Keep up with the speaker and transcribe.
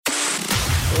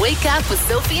Wake Up with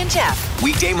Sophie and Jeff.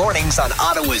 Weekday mornings on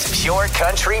Ottawa's Pure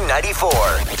Country 94.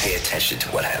 Pay attention to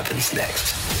what happens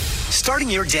next. Starting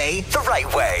your day the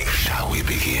right way. Shall we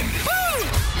begin?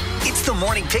 It's the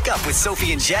morning pickup with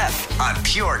Sophie and Jeff on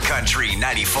Pure Country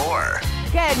 94.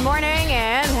 Good morning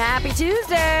and happy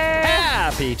Tuesday.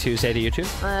 Happy Tuesday to you too.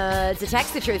 It's a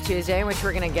Text the Truth Tuesday, which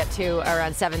we're going to get to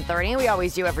around 7:30. We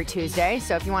always do every Tuesday.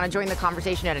 So if you want to join the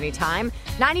conversation at any time,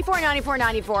 94 94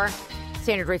 94,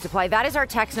 standard rate supply. That is our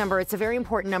text number. It's a very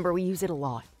important number. We use it a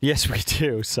lot. Yes, we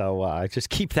do. So just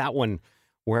keep that one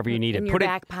wherever you need in it. Your Put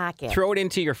back it, pocket. Throw it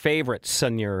into your favorites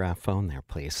on your phone there,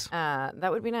 please.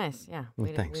 That would be nice. Yeah,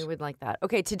 Thanks. We would like that.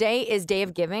 Okay, today is Day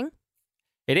of Giving.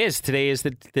 It is. Today is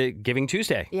the Giving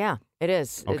Tuesday. Yeah, it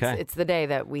is. Okay. It's the day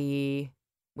that we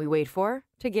wait for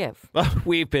to give.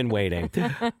 We've been waiting.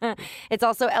 It's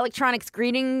also Electronics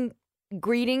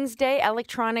Greetings Day.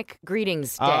 Electronic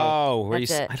Greetings Day. Oh,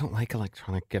 That's it. I don't like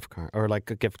electronic gift card or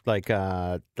like a gift like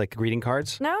greeting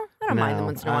cards. No, I don't mind them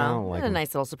once in a I while. don't like It's a them.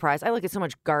 nice little surprise. I look at so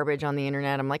much garbage on the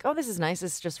internet. I'm like, oh, this is nice.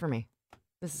 This is just for me.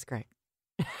 This is great.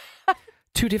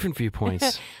 Two different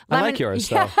viewpoints. I like yours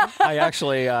though. I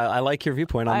actually I like your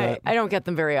viewpoint on that. I don't get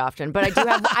them very often, but I do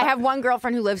have. I have one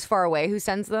girlfriend who lives far away who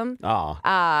sends them. Oh.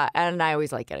 And I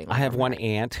always like getting them. I have one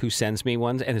aunt who sends me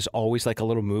ones, and it's always like a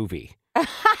little movie.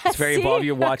 It's very involved.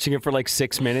 You're watching it for like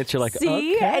 6 minutes. You're like,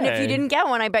 see? okay. And if you didn't get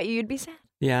one, I bet you'd be sad.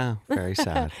 Yeah, very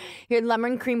sad. Here,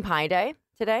 lemon cream pie day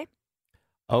today.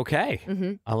 Okay.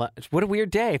 Mm-hmm. What a weird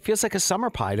day. It feels like a summer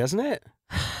pie, doesn't it?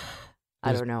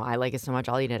 I don't know. I like it so much.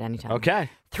 I'll eat it anytime. Okay.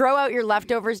 Throw out your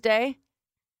leftovers day.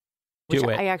 Do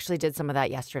it. I actually did some of that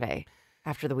yesterday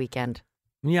after the weekend.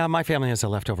 Yeah, my family has a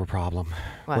leftover problem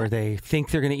where they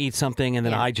think they're going to eat something and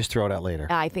then I just throw it out later.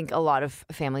 I think a lot of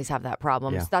families have that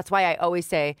problem. Yeah. So that's why I always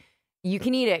say, you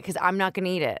can eat it because I'm not going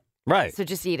to eat it. Right. So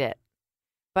just eat it.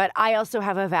 But I also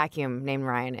have a vacuum named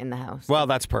Ryan in the house. Well,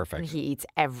 that's And perfect. he eats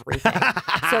everything.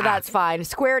 So that's fine.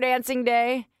 Square dancing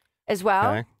day as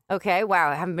well. Okay. Wow.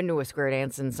 I haven't been to a square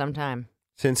dance in some time.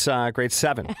 Since grade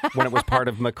 7, when it was part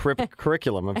of my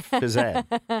curriculum of phys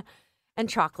ed. And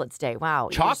chocolates day. Wow.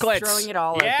 Chocolates. You're just throwing it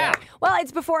all out Yeah. there. Well,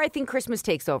 it's before I think Christmas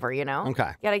takes over, you know?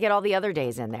 Okay. Got to get all the other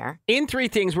days in there. In 3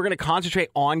 things, we're going to concentrate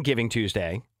on Giving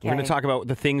Tuesday. We're going Okay. to talk about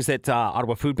the things that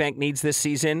Ottawa Food Bank needs this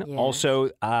season. Yes. Also,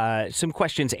 some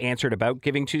questions answered about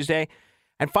Giving Tuesday.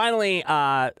 And finally,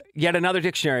 yet another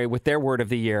dictionary with their word of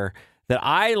the year that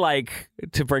I like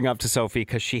to bring up to Sophie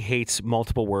because she hates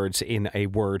multiple words in a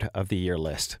word of the year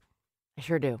list. I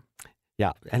sure do.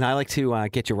 Yeah, and I like to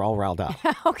get you all riled up.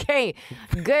 Okay.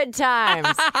 Good times.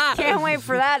 Can't wait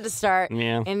for that to start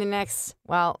Yeah. in the next,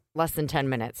 less than 10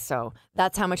 minutes. So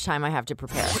that's how much time I have to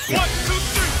prepare.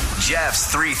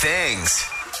 Jeff's 3 things.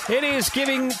 It is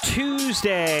Giving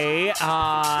Tuesday.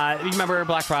 You remember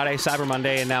Black Friday, Cyber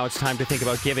Monday, and now it's time to think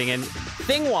about giving. And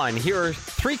thing 1, here are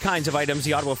 3 kinds of items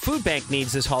the Ottawa Food Bank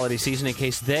needs this holiday season in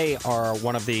case they are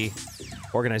one of the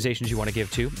organizations you want to give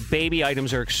to. Baby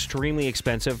items are extremely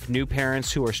expensive. New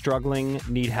parents who are struggling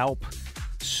need help.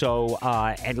 So,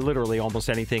 and literally almost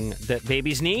anything that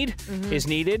babies need is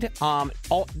needed.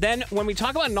 Then when we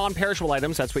talk about non-perishable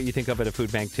items, that's what you think of at a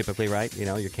food bank typically, right? You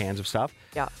know, your cans of stuff.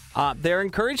 Yeah. They're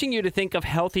encouraging you to think of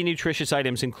healthy, nutritious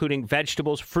items, including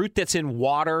vegetables, fruit that's in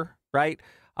water, right?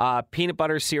 Peanut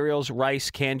butter, cereals,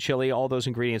 rice, canned chili. All those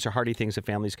ingredients are hearty things that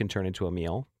families can turn into a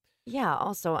meal. Yeah.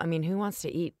 Also, I mean, who wants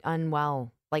to eat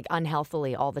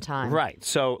unhealthily all the time? Right.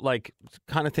 So,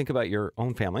 kind of think about your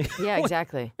own family. Yeah,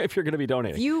 exactly. If you're going to be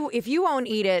donating. If you won't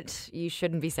eat it, you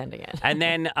shouldn't be sending it. And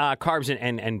then carbs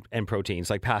and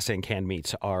proteins like pasta and canned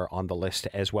meats are on the list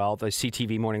as well. The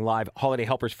CTV Morning Live Holiday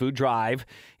Helpers Food Drive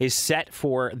is set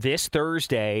for this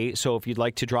Thursday. So if you'd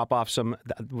like to drop off some,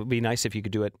 that would be nice if you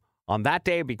could do it on that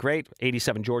day. It'd be great.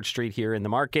 87 George Street here in the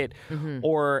market.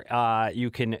 Or you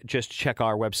can just check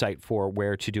our website for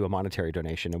where to do a monetary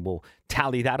donation, and we'll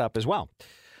tally that up as well.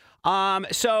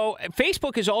 So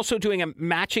Facebook is also doing a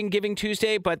matching Giving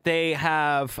Tuesday, but they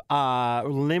have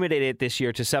limited it this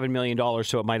year to $7 million,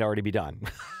 so it might already be done.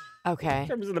 Okay. In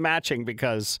terms of the matching,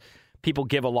 because people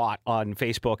give a lot on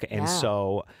Facebook, and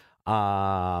so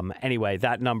anyway,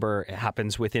 that number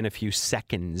happens within a few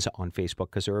seconds on Facebook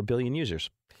because there are 1 billion users.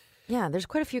 Yeah, there's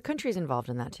quite a few countries involved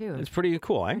in that, too. It's pretty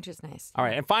cool, eh? Which is nice. All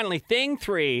right, and finally, thing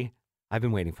 3, I've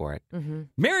been waiting for it.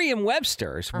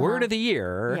 Merriam-Webster's word of the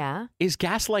year is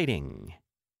gaslighting.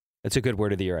 It's a good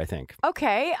word of the year, I think.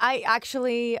 Okay,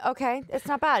 it's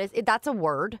not bad. That's a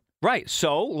word. Right.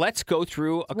 So let's go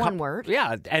through one word.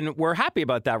 Yeah. And we're happy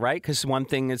about that, right? Because one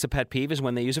thing that's a pet peeve is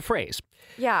when they use a phrase.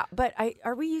 Yeah. But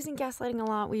are we using gaslighting a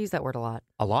lot? We use that word a lot.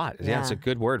 A lot. Yeah. It's a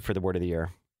good word for the word of the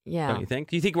year. Yeah. Don't you think?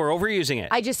 Do you think we're overusing it?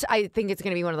 I think it's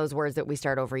going to be one of those words that we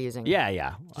start overusing.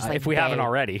 Yeah. Like if we haven't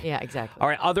already. Yeah, exactly. All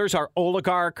right. Others are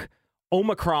oligarch,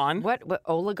 Omicron. What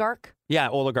oligarch? Yeah,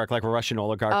 oligarch, like a Russian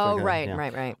oligarch. Oh, like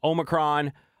right.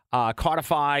 Omicron,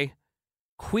 codify,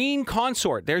 queen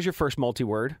consort. There's your first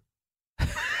multi-word.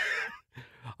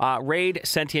 Raid,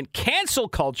 sentient, cancel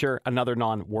culture, another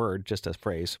non-word, just a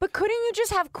phrase. But couldn't you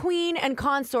just have queen and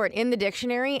consort in the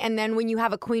dictionary, and then when you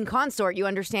have a queen consort, you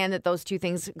understand that those two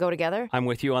things go together? I'm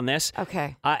with you on this.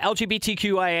 Okay.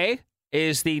 LGBTQIA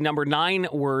is the number 9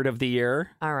 word of the year.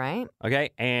 All right.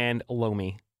 Okay, and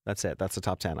Lomi. That's it. That's the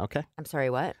top 10, okay? I'm sorry,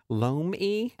 what?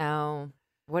 Lomi? Oh,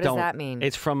 what does that mean?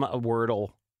 It's from a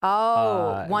Wordle.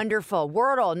 Oh, wonderful.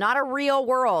 Wordle, not a real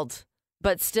world,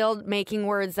 but still making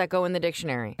words that go in the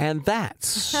dictionary. And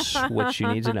that's what you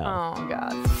need to know. Oh,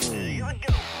 God.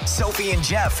 Sophie and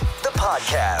Jeff, the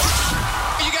podcast.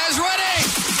 Are you guys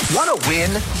ready? Want to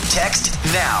win? Text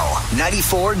now.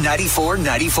 94 94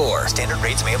 94. Standard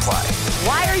rates may apply.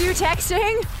 Why are you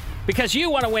texting? Because you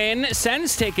want to win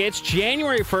Sens tickets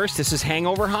January 1st. This is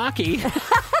Hangover Hockey.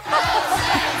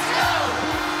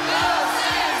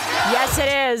 Yes, it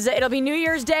is. It'll be New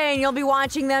Year's Day, and you'll be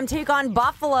watching them take on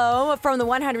Buffalo from the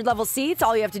 100 level seats.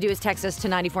 All you have to do is text us to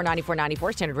 94 94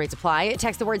 94. Standard rates apply.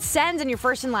 Text the word SENS and your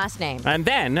first and last name. And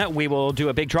then we will do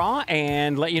a big draw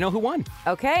and let you know who won.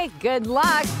 Okay, good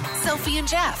luck. Sophie and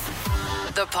Jeff,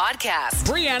 the podcast.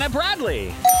 Brianna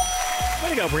Bradley.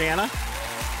 Way to go, Brianna.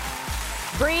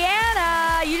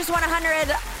 Brianna, you just won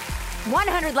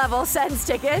 100 level SENS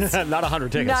tickets. Not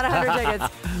 100 tickets. Not 100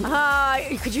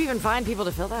 tickets. Could you even find people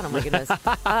to fill that? Oh, my goodness.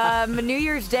 New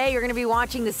Year's Day, you're going to be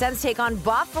watching the Sens take on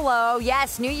Buffalo.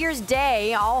 Yes, New Year's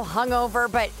Day, all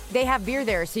hungover, but they have beer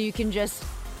there, so you can just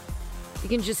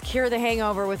cure the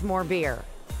hangover with more beer.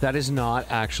 That is not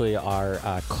actually our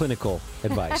clinical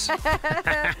advice.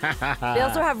 They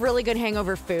also have really good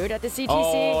hangover food at the CTC.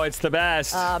 Oh, it's the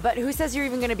best. But who says you're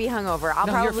even going to be hungover? I'll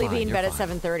probably be in bed at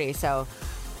 7:30, so...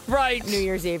 Right. New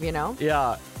Year's Eve, you know?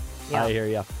 Yeah. I hear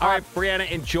you. All right, Brianna,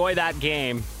 enjoy that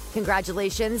game.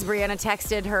 Congratulations. Brianna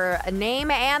texted her name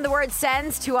and the word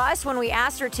SENS to us when we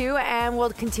asked her to, and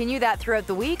we'll continue that throughout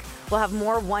the week. We'll have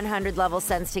more 100 level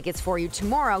SENS tickets for you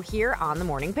tomorrow here on the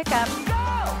Morning Pickup.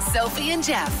 Sophie and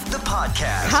Jeff, The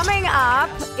podcast. Coming up,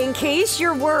 in case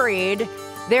you're worried,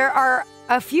 there are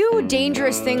a few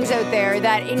dangerous things out there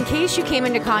that in case you came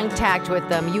into contact with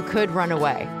them, you could run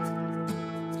away.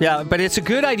 Yeah, but it's a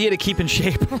good idea to keep in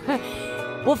shape.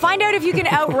 We'll find out if you can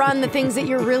outrun the things that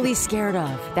you're really scared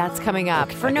of. That's coming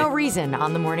up for no reason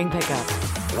on the Morning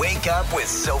Pickup. Wake up with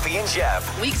Sophie and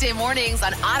Jeff. weekday mornings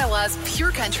on Ottawa's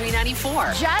Pure Country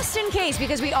 94. Just in case,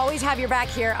 because we always have your back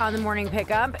here on the Morning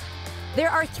Pickup, there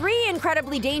are 3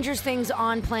 incredibly dangerous things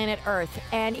on planet Earth.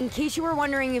 And in case you were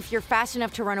wondering if you're fast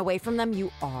enough to run away from them,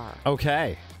 you are.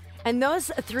 Okay. And those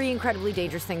 3 incredibly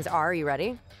dangerous things are you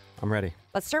ready? I'm ready.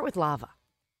 Let's start with lava.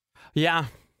 Yeah.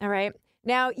 All right.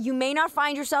 Now, you may not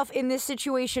find yourself in this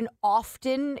situation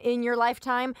often in your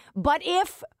lifetime, but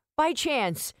if by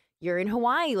chance you're in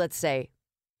Hawaii, let's say,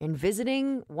 and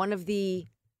visiting one of the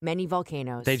many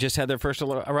volcanoes. They just had their first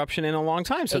eruption in a long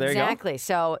time, so there you go. Exactly.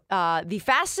 So the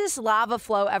fastest lava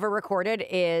flow ever recorded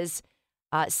is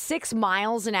 6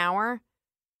 miles an hour.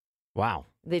 Wow.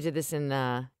 They did this in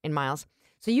miles.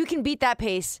 So you can beat that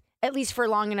pace at least for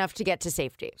long enough to get to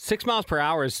safety. 6 miles per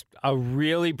hour is a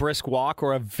really brisk walk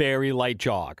or a very light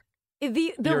jog.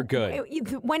 You're good.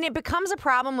 When it becomes a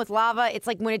problem with lava, it's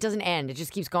like when it doesn't end. It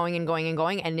just keeps going and going and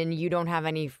going, and then you don't have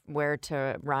anywhere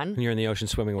to run. And you're in the ocean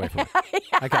swimming away from it.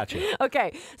 Yeah. I got you.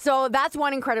 Okay, so that's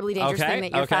one incredibly dangerous thing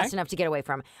that you're Okay. fast enough to get away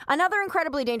from. Another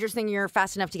incredibly dangerous thing you're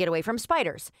fast enough to get away from,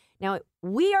 spiders. Now,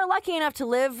 we are lucky enough to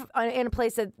live in a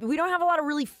place that we don't have a lot of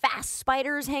really fast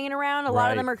spiders hanging around. A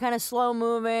lot of them are kind of slow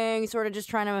moving, sort of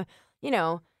just trying to,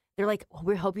 they're like,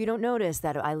 we hope you don't notice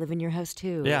that I live in your house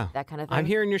too. Yeah. That kind of thing. I'm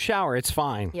here in your shower. It's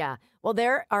fine. Yeah. Well,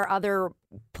 there are other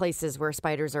places where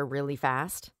spiders are really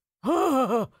fast.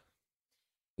 You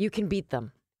can beat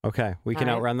them. Okay. We can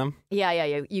outrun them?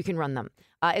 Yeah. You can run them.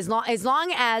 As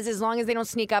long as they don't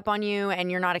sneak up on you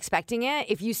and you're not expecting it.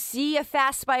 If you see a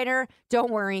fast spider,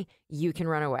 don't worry. You can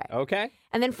run away. Okay.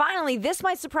 And then finally, this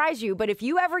might surprise you, but if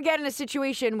you ever get in a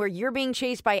situation where you're being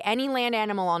chased by any land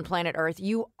animal on planet Earth,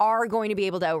 you are going to be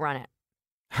able to outrun it.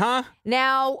 Huh?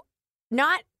 Now,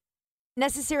 not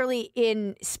necessarily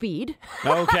in speed.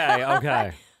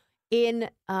 Okay. In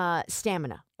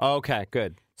stamina. Okay,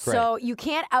 good. Great. So you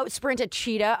can't outsprint a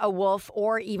cheetah, a wolf,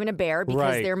 or even a bear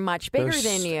because they're much bigger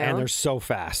than you. And they're so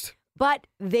fast. But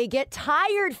they get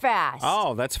tired fast.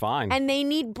 Oh, that's fine. And they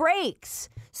need breaks.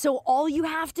 So all you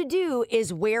have to do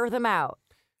is wear them out.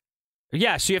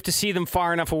 Yeah, so you have to see them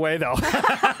far enough away, though.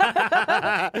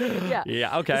 Yeah.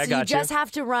 Yeah, okay, I So got you just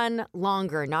have to run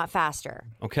longer, not faster.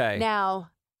 Okay. Now,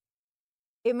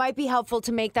 it might be helpful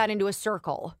to make that into a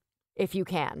circle if you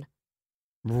can.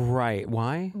 Right.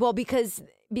 Why? Well, because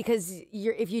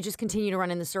if you just continue to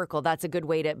run in the circle, that's a good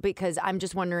way to. Because I'm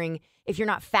just wondering if you're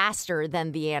not faster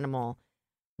than the animal.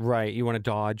 Right. You want to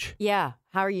dodge? Yeah.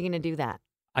 How are you going to do that?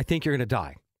 I think you're going to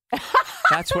die.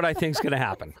 That's what I think's going to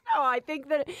happen. No, I think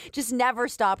that just never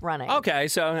stop running. Okay,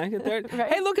 so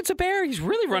hey, look, it's a bear. He's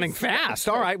really running fast.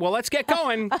 All right, well, let's get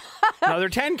going. Another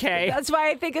 10K. That's why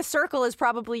I think a circle is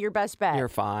probably your best bet. You're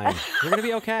fine. You're going to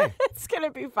be okay. It's going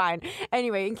to be fine.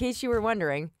 Anyway, in case you were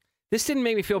wondering. This didn't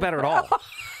make me feel better at all.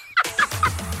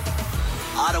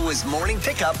 Ottawa's Morning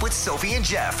Pickup with Sophie and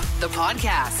Jeff. The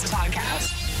podcast.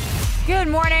 Good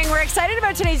morning. We're excited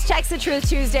about today's Text the Truth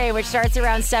Tuesday, which starts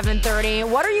around 7:30.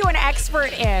 What are you an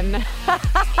expert in? I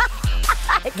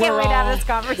can't wait to have this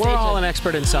conversation. We're all an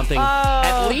expert in something,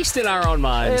 at least in our own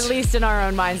minds. At least in our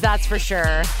own minds, that's for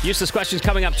sure. Useless questions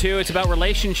coming up, too. It's about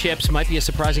relationships. Might be a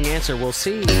surprising answer. We'll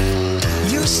see.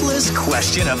 Useless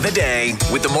question of the day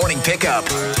with the Morning Pickup.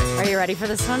 Are you ready for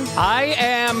this one? I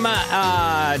am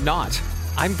not.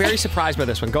 I'm very surprised by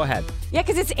this one. Go ahead. Yeah,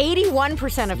 because it's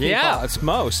 81% of people. Yeah, it's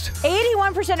most.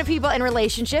 81% of people in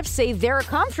relationships say they're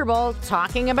comfortable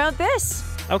talking about this.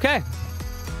 Okay.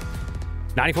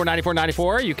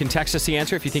 949494. You can text us the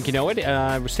answer if you think you know it.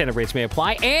 Standard rates may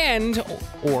apply.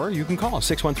 Or you can call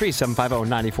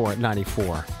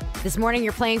 613-750-9494. This morning,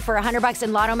 you're playing for $100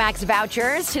 in Lotto Max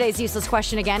vouchers. Today's useless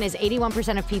question again is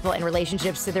 81% of people in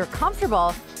relationships say they're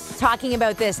comfortable talking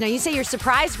about this. Now, you say you're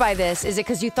surprised by this. Is it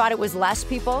because you thought it was less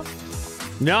people?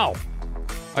 No.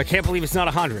 I can't believe it's not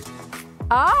 100.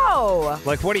 Oh.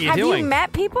 Like, what are you doing? Have you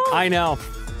met people? I know.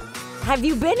 Have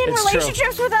you been in It's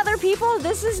relationships with other people?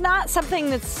 This is not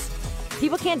something that's...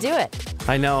 People can't do it.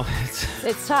 I know. It's tough.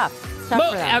 It's tough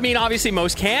for them. I mean, obviously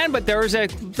most can, but there's a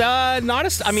significant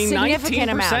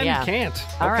 19% amount, yeah.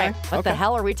 can't. All right. What the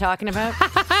hell are we talking about?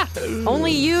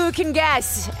 Only you can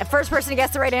guess. First person to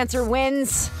guess the right answer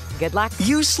wins. Good luck.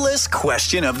 Useless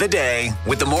question of the day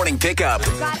with the Morning Pickup.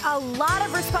 We've got a lot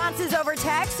of responses over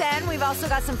text, and we've also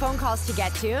got some phone calls to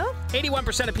get to.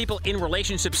 81% of people in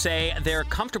relationships say they're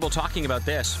comfortable talking about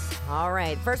this. All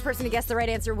right. First person to guess the right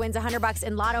answer wins $100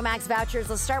 in Lotto Max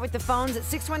vouchers. Let's start with the phones at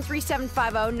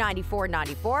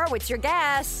 613-750-9494. What's your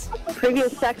guess?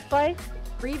 Previous sex life?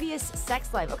 Previous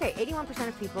sex life. Okay, 81%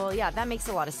 of people. Yeah, that makes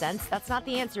a lot of sense. That's not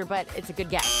the answer, but it's a good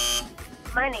guess.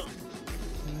 Money.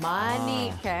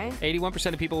 Money. Okay.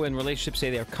 81% of people in relationships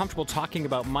say they're comfortable talking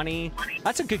about money.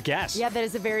 That's a good guess. Yeah, that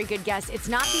is a very good guess. It's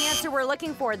not the answer we're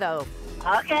looking for, though.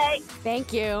 Okay.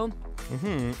 Thank you.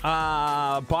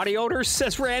 Body odors,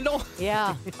 says Randall.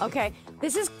 Yeah. Okay.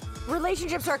 This is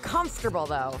relationships are comfortable,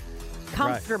 though.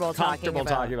 Comfortable talking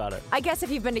about it. I guess if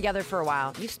you've been together for a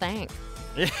while, you stink.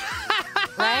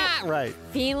 Right? Right.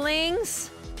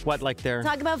 Feelings. What, like they're...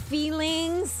 Talk about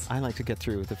feelings. I like to get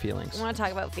through the feelings. I want to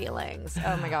talk about feelings.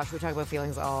 Oh my gosh, we talk about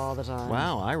feelings all the time.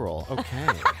 Wow, I roll. Okay.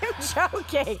 I'm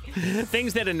joking.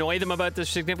 Things that annoy them about the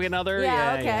significant other.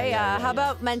 Yeah, okay. How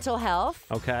about mental health?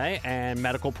 Okay, and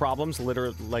medical problems,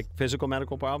 like physical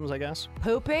medical problems, I guess.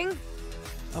 Pooping.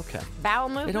 Okay. Bowel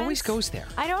movements. It always goes there.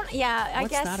 I guess.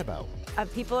 What's that about?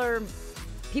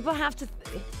 People have to...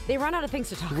 They run out of things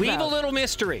to talk about. Leave a little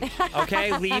mystery,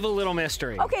 okay? Leave a little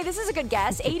mystery. Okay, this is a good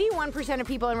guess. 81% of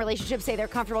people in relationships say they're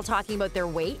comfortable talking about their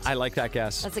weight. I like that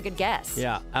guess. That's a good guess.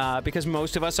 Yeah, because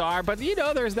most of us are, but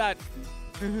there's that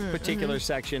particular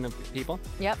section of people.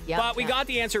 Yep. But we got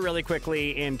the answer really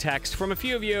quickly in text from a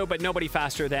few of you, but nobody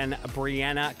faster than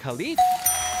Brianna Khalif.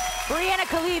 Brianna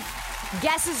Khalif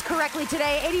guesses correctly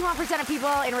today. 81% of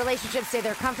people in relationships say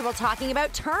they're comfortable talking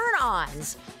about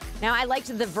turn-ons. Now, I liked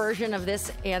the version of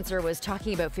this answer was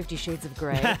talking about 50 Shades of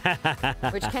Grey,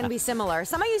 which can be similar.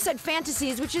 Some of you said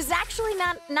fantasies, which is actually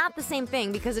not the same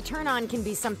thing because a turn-on can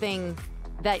be something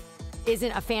that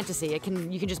isn't a fantasy. You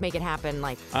can just make it happen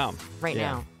right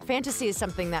now. Fantasy is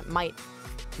something that might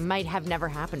have never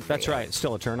happened for That's you. right. It's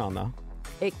still a turn-on, though.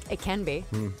 It can be.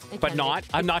 But not.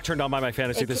 I'm not turned on by my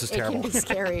fantasy. This is terrible. It can be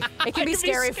scary. It can be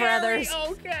scary for others.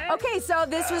 Okay, so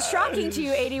this was shocking to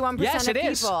you, 81% Yes, of it people.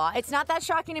 is. It's not that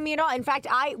shocking to me at all. In fact,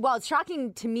 it's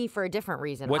shocking to me for a different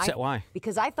reason. What's that? Why?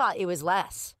 Because I thought it was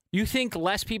less. You think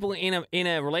less people in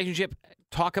a relationship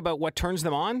talk about what turns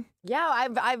them on? Yeah,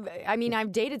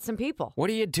 I've dated some people.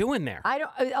 What are you doing there? I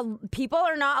don't. People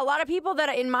are not. A lot of people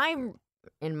that in my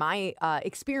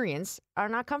experience are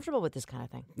not comfortable with this kind of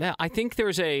thing. Yeah, I think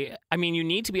you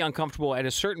need to be uncomfortable at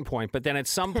a certain point, but then at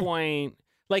some point,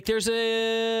 like there's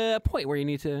a point where you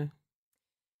need to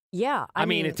Yeah. I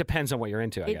mean, it depends on what you're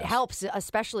into, I It guess. helps,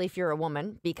 especially if you're a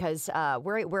woman, because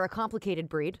we're a complicated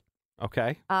breed.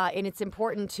 Okay. And it's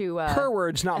important to... Her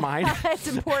words, not mine. it's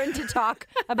important to talk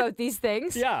about these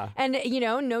things. Yeah. And,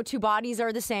 no two bodies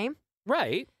are the same.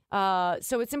 Right.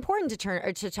 So it's important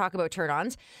to talk about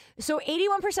turn-ons. So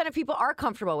 81% of people are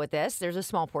comfortable with this. There's a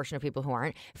small portion of people who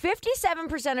aren't.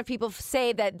 57% of people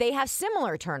say that they have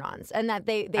similar turn-ons and that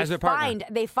they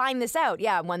find this out.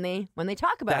 Yeah, when they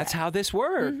talk about it. That's how this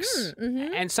works.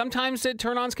 And sometimes the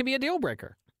turn-ons can be a deal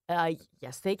breaker.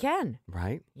 Yes, they can.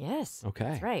 Right. Yes. Okay.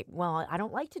 That's right. Well, I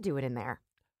don't like to do it in there.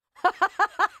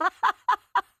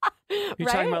 You're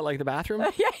talking about like the bathroom?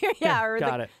 yeah. Or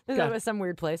got it. That was some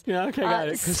weird place. Yeah, okay, got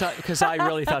it. Because I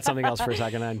really thought something else for a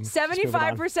second.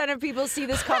 75% of people see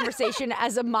this conversation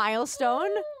as a milestone.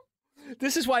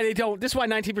 This is why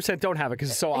 19% don't have it,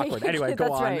 because it's so awkward. Anyway, go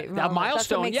That's on. right. Well, A milestone,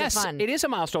 that's what makes yes. it fun. It is a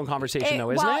milestone conversation,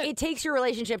 though, isn't it? It takes your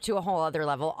relationship to a whole other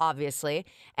level, obviously.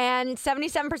 And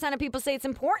 77% of people say it's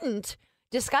important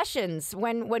discussions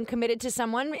when committed to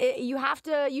someone.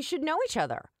 You should know each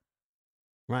other.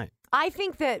 Right. I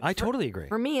think that I totally agree.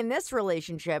 For me in this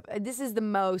relationship, this is the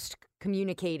most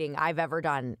communicating I've ever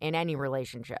done in any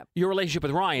relationship. Your relationship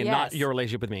with Ryan, not Yes. your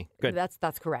relationship with me. Good.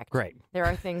 That's correct. Great. There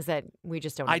are things that we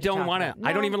just don't. I need to don't talk want to. about.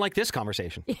 I don't No. even like this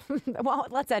conversation. Well,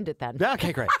 let's end it then.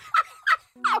 Okay, great.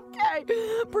 Okay,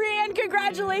 Brianne,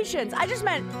 congratulations. I just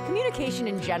meant communication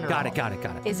in general. Got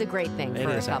it. Is a great thing It for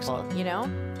a is couple.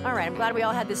 excellent. All right. I'm glad we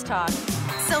all had this talk.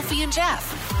 Sophie and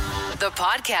Jeff, the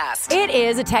podcast. It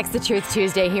is a Text the Truth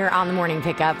Tuesday here on the Morning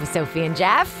Pickup with Sophie and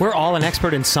Jeff. We're all an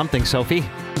expert in something, Sophie.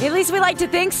 At least we like to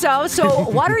think so. So,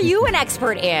 what are you an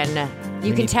expert in?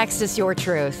 You can text us your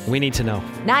truth. We need to know.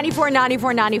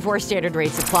 94 standard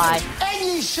rate supply. And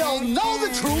ye shall know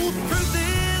the truth.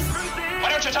 Why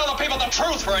don't you tell the people the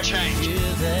truth for a change?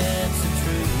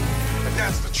 But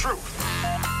that's the truth.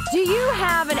 Do you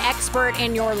have an expert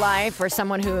in your life or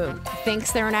someone who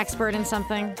thinks they're an expert in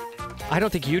something? I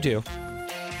don't think you do.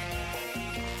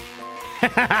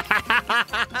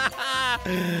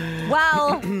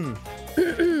 Well,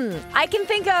 I can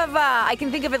think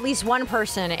of at least one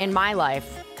person in my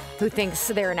life who thinks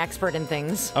they're an expert in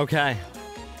things. Okay.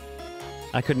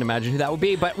 I couldn't imagine who that would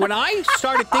be. But when I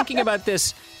started thinking about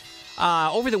this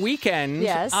over the weekend,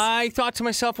 Yes. I thought to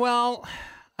myself, well,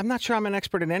 I'm not sure I'm an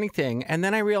expert in anything. And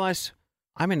then I realized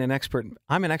I'm an expert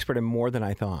in more than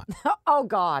I thought. Oh,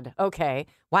 God. Okay.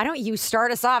 Why don't you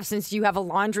start us off since you have a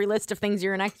laundry list of things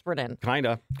you're an expert in?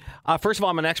 Kinda. First of all,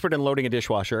 I'm an expert in loading a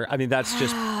dishwasher. I mean, that's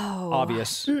just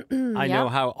obvious. I know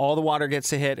how all the water gets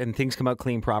to hit and things come out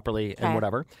clean properly and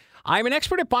whatever. I'm an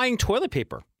expert at buying toilet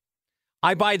paper.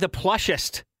 I buy the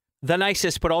plushest, the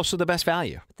nicest, but also the best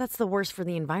value. That's the worst for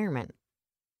the environment.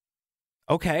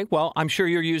 Okay, well, I'm sure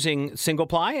you're using single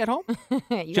ply at home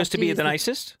You just have to be use the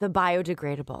nicest. The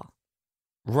biodegradable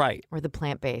Right. or the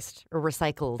plant-based or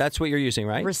recycled. That's what you're using,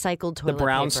 right? Recycled The toilet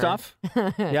brown paper. stuff.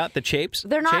 Yeah, the chapes.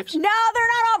 They're not. Chapes? No, they're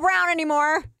not all brown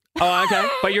anymore. Oh, okay.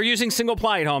 But you're using single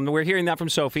ply at home. We're hearing that from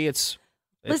Sophie.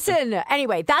 Listen,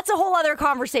 anyway, that's a whole other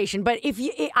conversation. But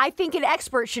I think an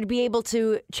expert should be able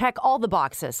to check all the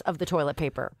boxes of the toilet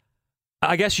paper.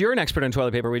 I guess you're an expert in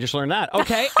toilet paper. We just learned that.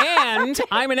 Okay. And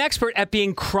I'm an expert at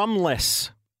being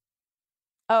crumbless.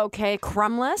 Okay,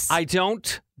 crumbless. I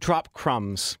don't drop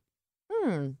crumbs.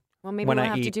 Well, maybe when we'll I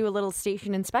have to eat. do a little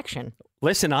station inspection.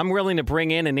 Listen, I'm willing to bring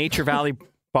in a Nature Valley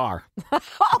bar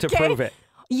to Okay. prove it.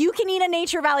 You can eat a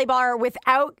Nature Valley bar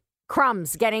without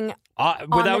crumbs getting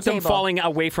Without them table. falling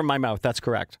away from my mouth. That's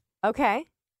correct. Okay.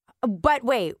 But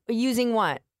wait, using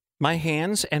what? My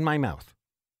hands and my mouth.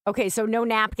 Okay, so no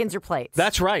napkins or plates.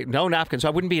 That's right. No napkins.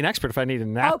 I wouldn't be an expert if I needed a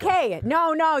napkin. Okay.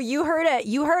 No, you heard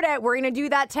it. We're going to do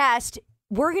that test.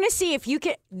 We're going to see if you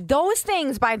can. Those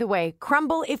things, by the way,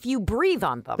 crumble if you breathe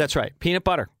on them. That's right. Peanut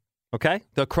butter. Okay?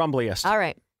 The crumbliest. All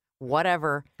right.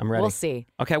 Whatever. I'm ready. We'll see.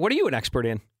 Okay, what are you an expert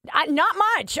in? Not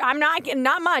much. I'm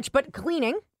not much, but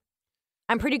cleaning.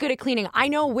 I'm pretty good at cleaning. I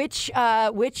know which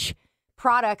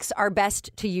products are best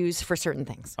to use for certain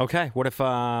things. Okay. What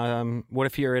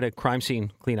if you're at a crime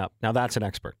scene cleanup? Now that's an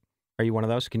expert. Are you one of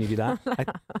those? Can you do that?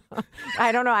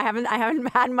 I don't know. I haven't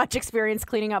had much experience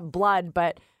cleaning up blood,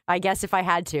 but I guess if I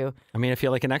had to. I mean, I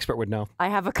feel like an expert would know. I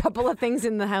have a couple of things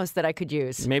in the house that I could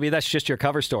use. Maybe that's just your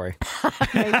cover story.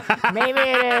 Maybe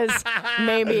it is.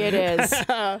 Maybe it is.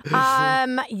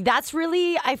 That's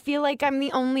really, I feel like I'm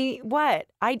the only, what?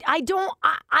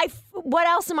 What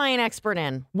else am I an expert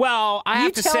in? Well, I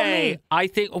have to tell say, me. I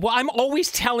think, well, I'm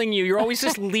always telling you. You're always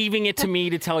just leaving it to me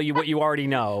to tell you what you already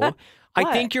know.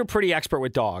 I think you're pretty expert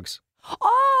with dogs.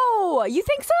 Oh, you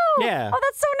think so? Yeah. Oh,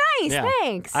 that's so nice. Yeah.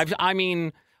 Thanks. I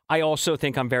mean, I also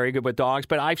think I'm very good with dogs,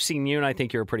 but I've seen you and I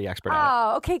think you're a pretty expert at it.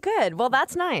 Oh, okay, good. Well,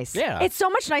 that's nice. Yeah. It's so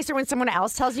much nicer when someone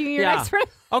else tells you you're an expert.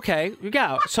 Okay,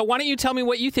 yeah. So why don't you tell me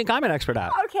what you think I'm an expert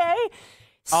at? Okay.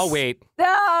 I'll wait.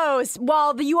 No.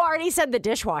 Well, you already said the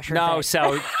dishwasher No, thing.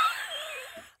 so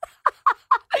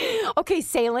Okay,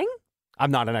 sailing? I'm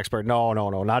not an expert. No,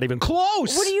 not even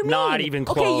close. What do you mean? Not even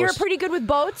close. Okay, you're pretty good with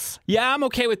boats? Yeah, I'm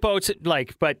okay with boats,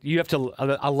 but you have to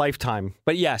a lifetime.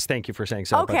 But yes, thank you for saying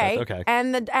so. Okay. But okay.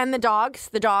 And the dogs?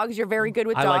 The dogs, you're very good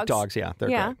with dogs? I like dogs, yeah. They're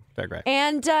great. They're great.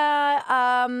 And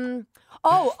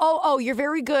you're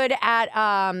very good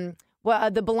at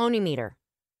the bologna meter.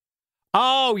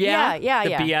 Oh, yeah? Yeah.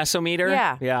 The BS-o-meter?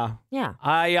 Yeah.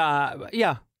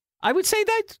 Yeah. I would say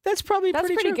that's probably That's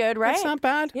pretty true. good, right? That's not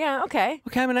bad. Yeah, okay.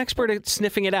 Okay, I'm an expert at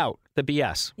sniffing it out, the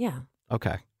BS. Yeah.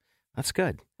 Okay. That's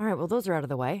good. All right, well, those are out of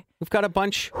the way. We've got a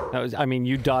bunch.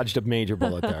 You dodged a major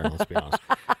bullet there, let's be honest.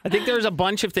 I think there's a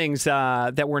bunch of things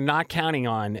that we're not counting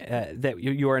on that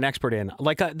you are an expert in.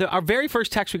 Like our very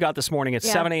first text we got this morning at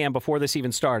 7 a.m. before this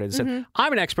even started said,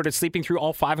 I'm an expert at sleeping through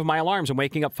all 5 of my alarms and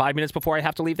waking up 5 minutes before I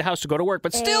have to leave the house to go to work,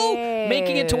 but still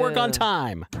making it to work on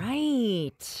time.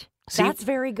 Right. See, that's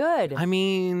very good.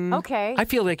 Okay. I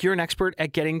feel like you're an expert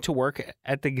at getting to work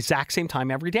at the exact same time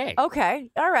every day. Okay.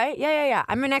 All right. Yeah.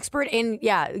 I'm an expert in,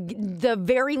 the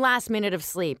very last minute of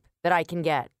sleep that I can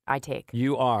get, I take.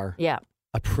 You are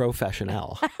a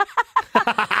professional.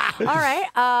 All right.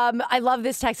 I love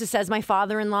this text that says, my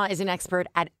father-in-law is an expert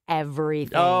at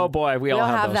everything. Oh, boy. We all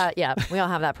have those. that. Yeah, we all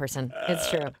have that person. It's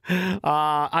true.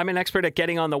 I'm an expert at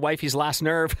getting on the wifey's last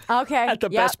nerve at the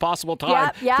best possible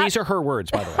time. Yep. These are her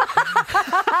words, by the way.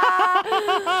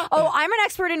 I'm an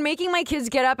expert in making my kids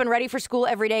get up and ready for school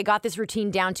every day. Got this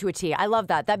routine down to a T. I love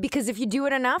that. Because if you do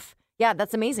it enough,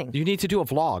 that's amazing. You need to do a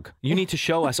vlog. You need to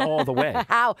show us all the way.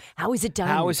 How is it done?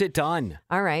 How is it done?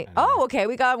 All right. Oh, okay.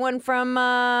 We got one from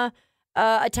a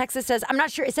text that says, I'm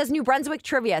not sure. It says New Brunswick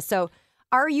trivia. So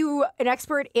are you an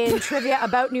expert in trivia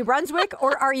about New Brunswick,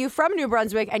 or are you from New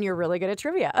Brunswick and you're really good at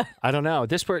trivia? I don't know.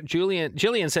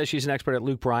 Jillian says she's an expert at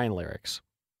Luke Bryan lyrics.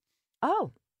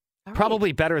 Oh.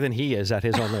 Probably better than he is at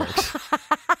his own lyrics.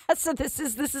 So this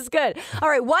is good. All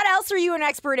right, what else are you an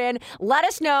expert in? Let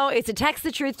us know. It's a Text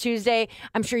the Truth Tuesday.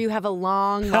 I'm sure you have a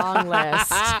long list.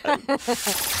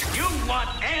 You want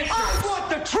answers. I want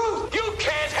the truth. You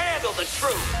can't handle the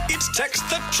truth. It's Text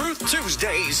the Truth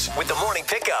Tuesdays with the morning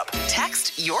pickup.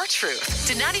 Text your truth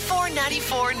to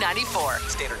 949494.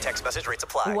 Standard text message rates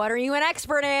apply. What are you an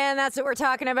expert in? That's what we're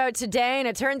talking about today, and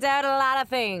it turns out a lot of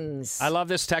things. I love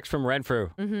this text from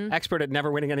Renfrew. Expert at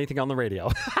never winning anything on the radio.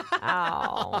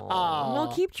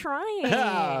 Well, keep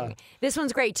trying. This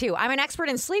one's great, too. I'm an expert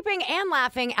in sleeping and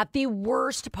laughing at the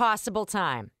worst possible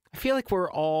time. I feel like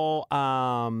we're all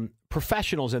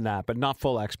professionals in that, but not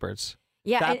full experts.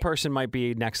 Yeah, that person might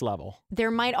be next level. There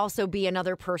might also be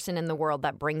another person in the world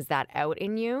that brings that out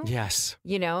in you. Yes.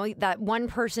 You know, that one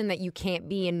person that you can't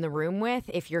be in the room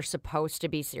with if you're supposed to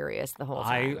be serious the whole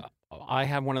time. I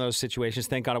have one of those situations.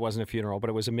 Thank God it wasn't a funeral, but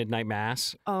it was a midnight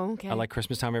mass. Oh, okay. At like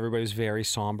Christmas time, everybody was very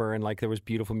somber and like there was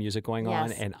beautiful music going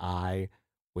on, and I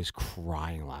was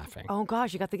crying laughing. Oh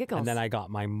gosh, you got the giggles. And then I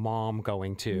got my mom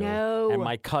going too. No. And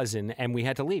my cousin, and we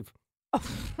had to leave.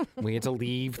 We had to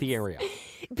leave the area.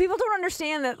 People don't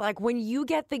understand that, like, when you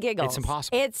get the giggles, it's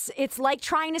impossible. It's like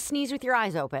trying to sneeze with your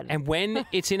eyes open. And when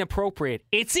it's inappropriate,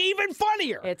 it's even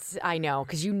funnier. I know,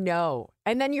 because you know.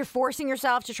 And then you're forcing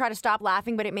yourself to try to stop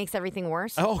laughing, but it makes everything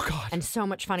worse. Oh, God. And so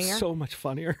much funnier. So much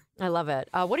funnier. I love it.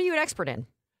 What are you an expert in?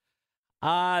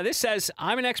 This says,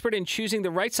 I'm an expert in choosing the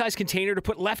right size container to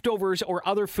put leftovers or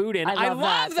other food in. I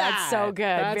love that. That's so good.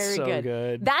 That's Very so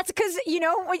good. That's because, you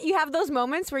know, when you have those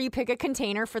moments where you pick a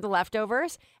container for the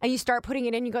leftovers and you start putting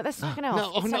it in, you go, that's not going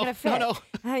to not gonna fit. No.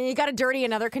 You got to dirty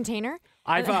another container.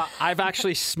 I've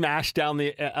actually smashed down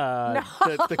the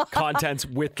contents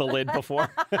with the lid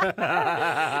before.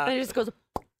 And it just goes...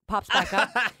 pops back up.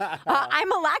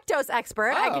 I'm a lactose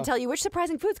expert. I can tell you which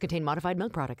surprising foods contain modified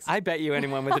milk products. I bet you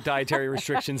anyone with the dietary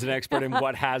restrictions is an expert in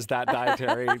what has that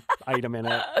dietary item in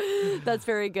it. That's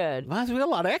very good. Well, there's a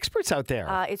lot of experts out there.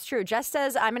 It's true. Jess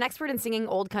says, I'm an expert in singing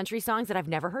old country songs that I've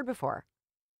never heard before.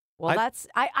 Well,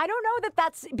 I don't know that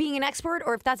that's being an expert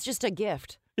or if that's just a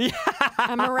gift. Yeah.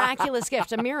 A miraculous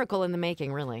gift, a miracle in the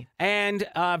making, really. And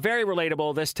very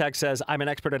relatable, this text says, I'm an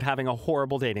expert at having a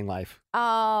horrible dating life.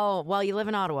 Oh, well, you live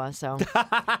in Ottawa, so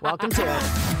welcome to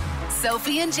it.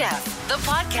 Sophie and Jeff, the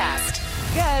podcast.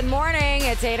 Good morning.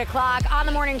 It's 8 o'clock on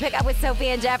the morning pickup with Sophie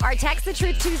and Jeff. Our Text the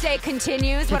Truth Tuesday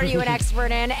continues. What are you an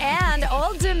expert in? And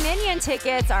Old Dominion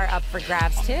tickets are up for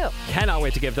grabs, too. Cannot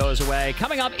wait to give those away.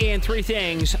 Coming up in 3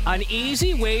 things, an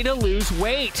easy way to lose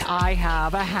weight. I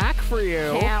have a hack for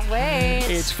you. Can't wait.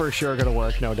 It's for sure going to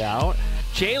work, no doubt.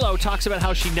 J-Lo talks about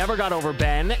how she never got over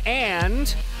Ben,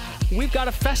 and we've got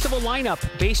a festival lineup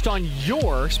based on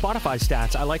your Spotify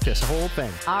stats. I like this whole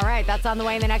thing. All right, that's on the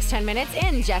way in the next 10 minutes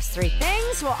in Jeff's 3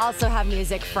 Things. We'll also have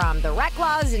music from the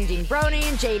Reclaws and Dean Brody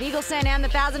and Jade Eagleson and the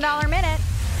 $1,000 Minute.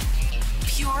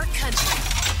 Pure Country.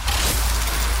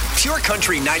 Pure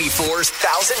Country 94's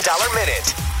 $1,000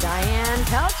 Minute. Diane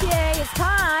Peltier, it's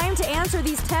time to answer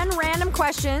these 10 random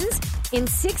questions in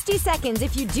 60 seconds.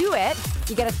 If you do it,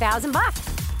 you get $1,000.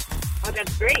 Oh,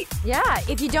 that's great. Yeah,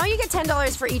 if you don't, you get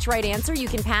 $10 for each right answer. You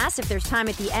can pass if there's time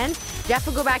at the end. Jeff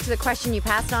will go back to the question you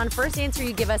passed on. First answer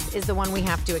you give us is the one we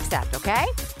have to accept, okay?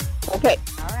 Okay.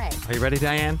 All right. Are you ready,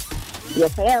 Diane?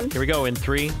 Yes, I am. Here we go in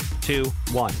 3, 2,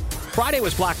 1. Friday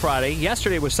was Black Friday.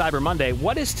 Yesterday was Cyber Monday.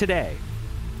 What is today?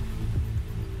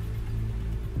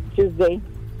 Tuesday.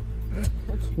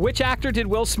 Which actor did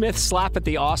Will Smith slap at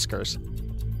the Oscars?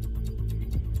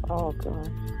 Oh, God.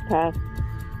 Pass.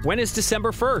 When is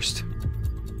December 1st?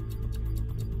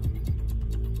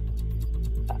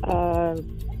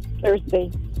 Thursday.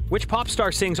 Which pop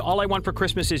star sings All I Want for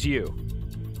Christmas Is You?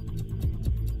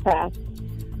 Pass.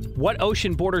 What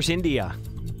ocean borders India?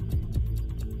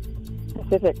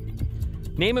 Pacific.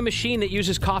 Name a machine that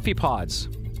uses coffee pods.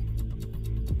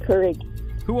 Courage.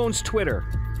 Who owns Twitter?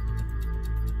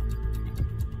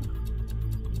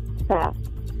 Pass.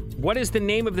 What is the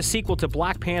name of the sequel to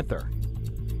Black Panther?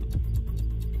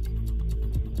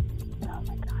 Oh,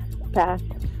 my God. Pass.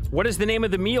 What is the name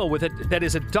of the meal that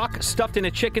is a duck stuffed in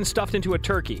a chicken stuffed into a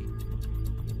turkey?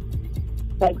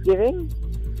 Thanksgiving.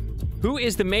 Who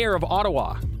is the mayor of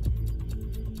Ottawa?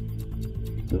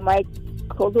 Mike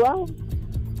Coldwell.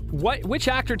 Which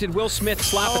actor did Will Smith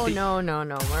slap Oh, at the...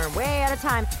 no. We're way out of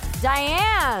time.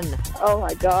 Diane! Oh,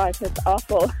 my gosh. That's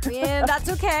awful. Yeah, that's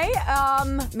okay.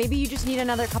 Maybe you just need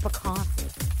another cup of coffee.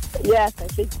 Yes, I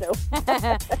think so.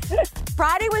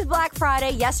 Friday was Black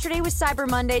Friday. Yesterday was Cyber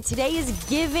Monday. Today is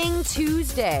Giving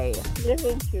Tuesday.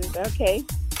 Giving Tuesday. Okay.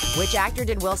 Which actor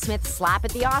did Will Smith slap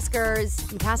at the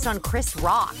Oscars? You passed on Chris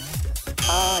Rock.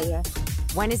 Oh, yes.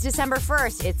 When is December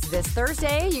 1st? It's this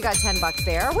Thursday. You got $10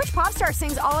 there. Which pop star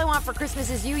sings All I Want for Christmas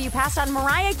Is You? You passed on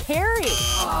Mariah Carey.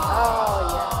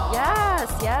 Oh,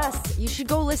 Yes. You should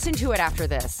go listen to it after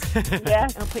this. yeah. Yeah.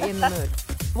 It'll put you in the mood.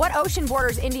 What ocean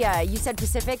borders India? You said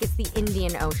Pacific. It's the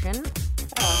Indian Ocean.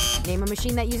 Name a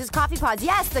machine that uses coffee pods.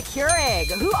 Yes, the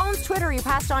Keurig. Who owns Twitter? You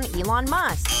passed on Elon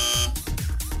Musk.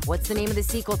 What's the name of the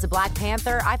sequel to Black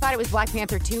Panther? I thought it was Black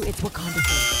Panther 2. It's Wakanda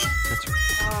Forever. That's right.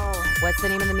 Oh. What's the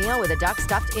name of the meal with a duck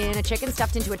stuffed in a chicken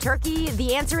stuffed into a turkey?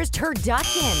 The answer is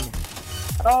turducken.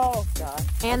 Oh, God.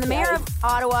 And the mayor of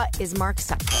Ottawa is Mark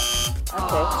Sutcliffe.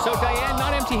 Okay. So, Diane,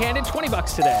 not empty-handed,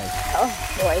 $20 today. Oh,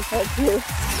 boy. Thank you.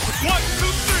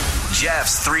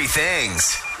 Jeff's 3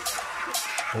 Things.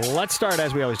 Let's start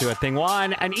as we always do at thing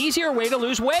 1. An easier way to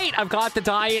lose weight. I've got the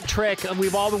diet trick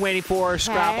we've all been waiting for.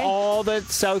 Scrap all the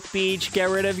South Beach. Get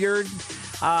rid of your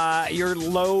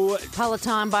low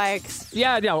Peloton bikes.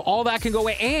 Yeah, all that can go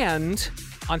away. And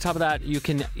on top of that, you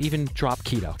can even drop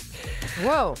keto.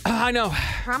 Whoa. I know.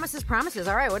 Promises.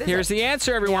 All right, what is Here's it? the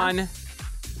answer, everyone. Yeah.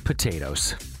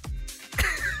 Potatoes.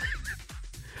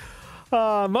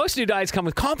 Most new diets come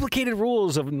with complicated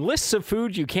rules of lists of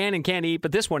foods you can and can't eat,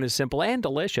 but this one is simple and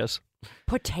delicious.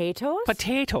 Potatoes?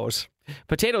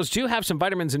 Potatoes do have some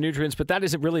vitamins and nutrients, but that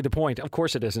isn't really the point. Of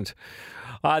course it isn't.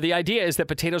 The idea is that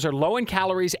potatoes are low in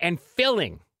calories and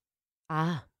filling.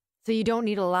 So you don't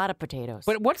need a lot of potatoes.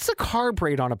 But what's the carb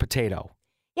rate on a potato?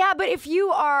 Yeah, but if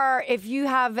you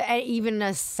have even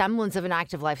a semblance of an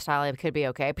active lifestyle, it could be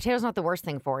okay. Potatoes not the worst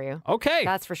thing for you. Okay.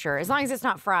 That's for sure. As long as it's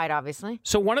not fried, obviously.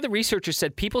 So one of the researchers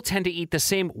said people tend to eat the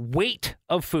same weight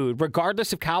of food,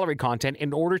 regardless of calorie content,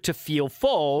 in order to feel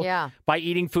full. Yeah. By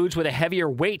eating foods with a heavier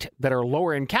weight that are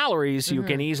lower in calories, you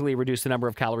can easily reduce the number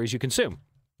of calories you consume.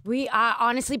 We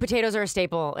honestly, potatoes are a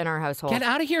staple in our household. Get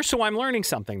out of here, so I'm learning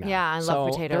something now. Yeah, I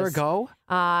love potatoes. There we go.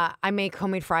 I make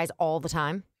homemade fries all the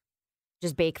time.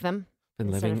 Just bake them.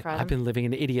 I've been living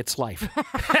an idiot's life.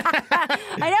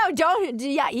 I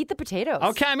know. Eat the potatoes.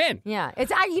 Okay, I'm in. Yeah.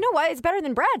 You know what? It's better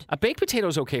than bread. A baked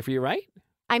potato's okay for you, right?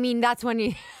 I mean, that's when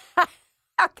you...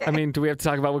 Okay. I mean, do we have to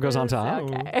talk about what goes on top?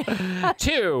 Okay.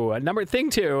 Thing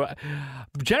two,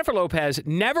 Jennifer Lopez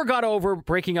never got over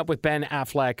breaking up with Ben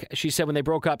Affleck. She said when they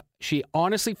broke up, she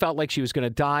honestly felt like she was going to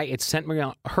die. It sent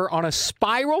her on a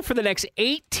spiral for the next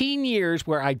 18 years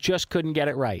where I just couldn't get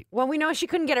it right. Well, we know she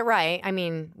couldn't get it right. I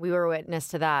mean, we were witness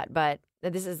to that, but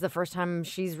this is the first time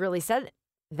she's really said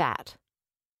that.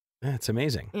 That's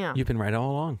amazing. Yeah. You've been right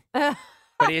all along.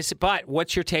 But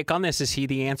what's your take on this? Is he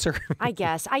the answer? I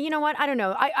guess. You know what? I don't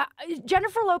know.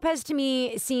 Jennifer Lopez to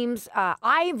me seems.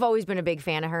 I've always been a big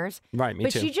fan of hers. Right, me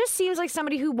but too. She just seems like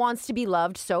somebody who wants to be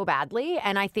loved so badly,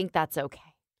 and I think that's okay.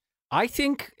 I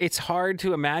think it's hard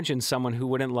to imagine someone who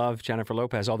wouldn't love Jennifer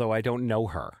Lopez, although I don't know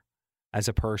her as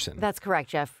a person. That's correct,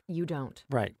 Jeff. You don't.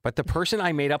 Right. But the person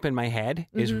I made up in my head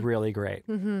is really great.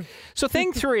 Mm-hmm. So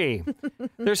thing three,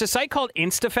 there's a site called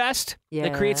InstaFest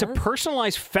that creates a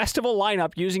personalized festival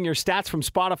lineup using your stats from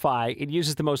Spotify. It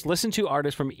uses the most listened to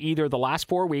artists from either the last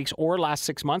 4 weeks or last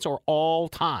 6 months or all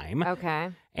time.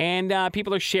 Okay. And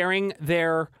people are sharing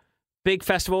their big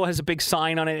festival, has a big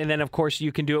sign on it. And then, of course,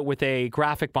 you can do it with a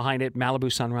graphic behind it.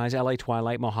 Malibu Sunrise, LA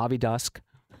Twilight, Mojave Dusk.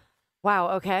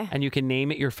 Wow, okay. And you can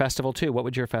name it your festival, too. What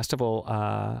would your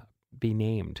festival be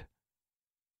named?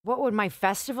 What would my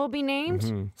festival be named?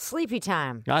 Mm-hmm. Sleepy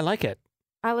Time. I like it.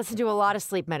 I listen to a lot of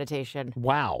sleep meditation.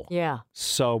 Wow. Yeah.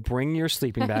 So bring your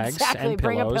sleeping bags exactly. and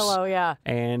pillows. Bring a pillow, yeah.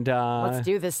 And let's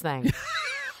do this thing.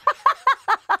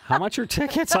 How much are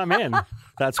tickets? I'm in.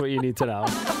 That's what you need to know.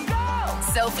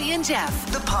 Sophie and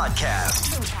Jeff. The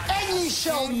podcast. And ye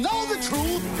shall know the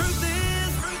truth.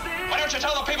 Why don't you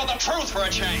tell the people the truth for a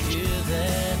change?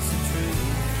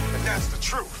 And that's the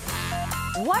truth.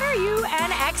 What are you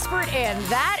an expert in?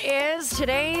 That is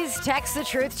today's Text the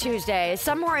Truth Tuesday.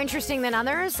 Some more interesting than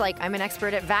others, like I'm an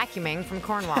expert at vacuuming from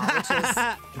Cornwall, which is,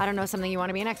 I don't know, something you want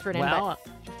to be an expert in. Well,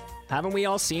 haven't we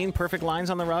all seen perfect lines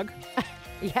on the rug?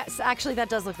 Yes, actually, that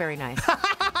does look very nice.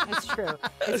 It's true.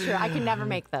 It's true. I can never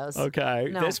make those. Okay.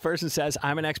 No. This person says,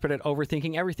 I'm an expert at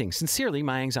overthinking everything. Sincerely,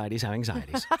 my anxieties have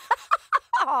anxieties.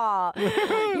 Aw.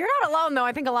 You're not alone, though.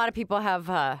 I think a lot of people have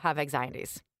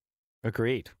anxieties.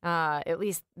 Agreed. At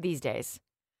least these days.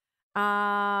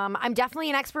 I'm definitely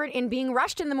an expert in being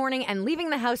rushed in the morning and leaving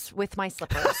the house with my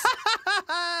slippers.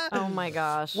 Oh my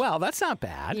gosh. Well, that's not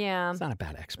bad. Yeah. It's not a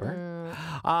bad expert.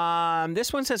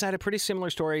 This one says I had a pretty similar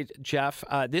story, Jeff.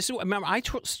 Remember, I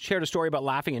shared a story about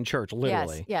laughing in church,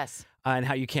 literally. Yes. And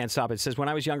how you can't stop it. It says, when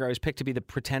I was younger, I was picked to be the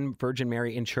pretend Virgin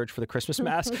Mary in church for the Christmas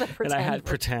Mass. And I had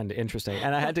interesting.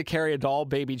 And I had to carry a doll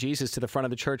baby Jesus to the front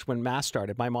of the church when Mass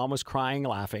started. My mom was crying,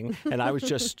 laughing, and I was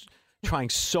just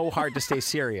trying so hard to stay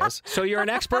serious. So you're an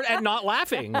expert at not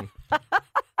laughing.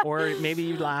 Or maybe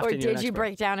you laughed Or and you're an did you expert.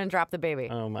 break down and drop the baby?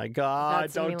 Oh, my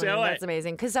God. Don't do it. That's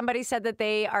amazing. Because somebody said that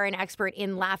they are an expert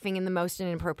in laughing in the most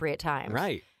inappropriate times.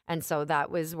 Right. And so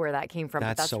that was where that came from.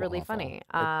 That's But that's so really awful. funny.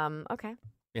 Okay.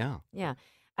 Yeah. Yeah.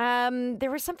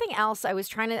 There was something else I was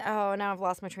trying to. Oh, now I've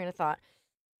lost my train of thought.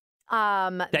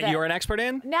 That you're an expert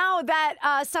in? No,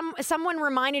 that someone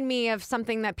reminded me of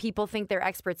something that people think they're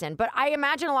experts in. But I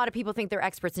imagine a lot of people think they're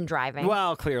experts in driving.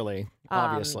 Well, clearly,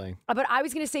 obviously. But I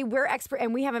was going to say we're expert,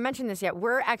 and we haven't mentioned this yet.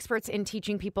 We're experts in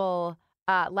teaching people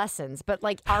lessons, but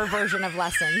like our version of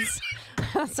lessons.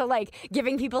 So like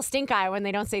giving people stink eye when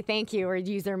they don't say thank you or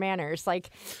use their manners. Like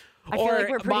I feel like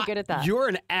we're pretty good at that.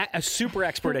 You're a super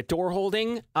expert at door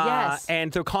holding. Yes.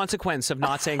 And the consequence of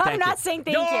not saying thank you. I'm not saying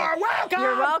thank you. You're welcome.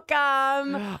 You're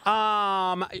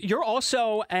welcome. You're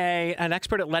also an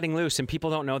expert at letting loose, and people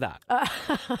don't know that.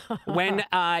 When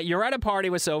you're at a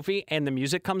party with Sophie and the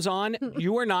music comes on,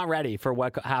 you are not ready for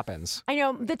what happens. I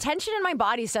know. The tension in my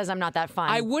body says I'm not that fun.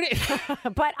 I wouldn't.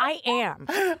 But I am.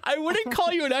 I wouldn't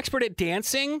call you an expert at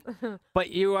dancing,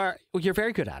 but you're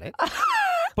very good at it.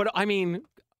 But I mean,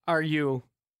 are you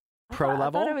pro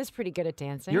level? I thought I was pretty good at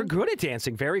dancing. You're good at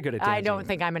dancing. Very good at dancing. I don't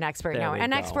think I'm an expert. There No, we an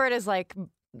go. expert is like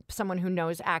someone who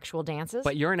knows actual dances.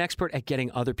 But you're an expert at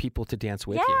getting other people to dance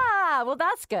with you. Yeah, well,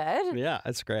 that's good. Yeah,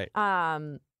 that's great.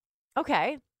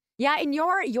 Okay. Yeah, and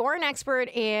you're an expert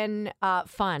in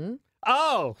fun.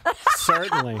 Oh,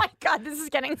 certainly. Oh my God, this is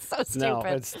getting so stupid. No,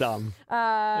 it's dumb.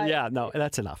 Yeah, no,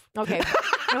 that's enough. Okay.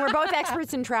 And we're both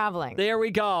experts in traveling. There we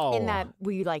go. In that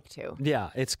we like to.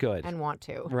 Yeah, it's good. And want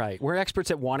to. Right. We're experts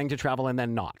at wanting to travel and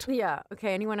then not. Yeah.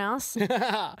 Okay. Anyone else?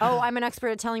 Oh, I'm an expert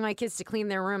at telling my kids to clean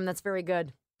their room. That's very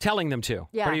good. Telling them to.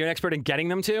 Yeah. But are you an expert in getting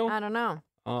them to? I don't know.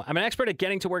 I'm an expert at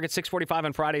getting to work at 6:45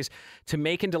 on Fridays to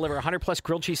make and deliver 100+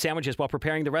 grilled cheese sandwiches while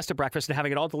preparing the rest of breakfast and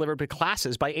having it all delivered to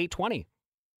classes by 8:20.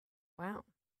 Wow.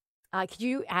 Could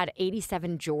you add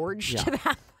 87 George to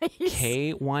that, please?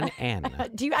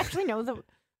 K1N. Do you actually know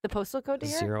The postal code to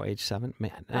here? 0H7?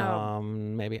 Man,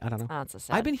 maybe. I don't know. Oh, that's a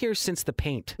sad. I've been here since the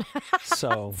paint.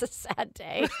 So It's a sad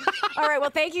day. All right. Well,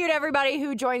 thank you to everybody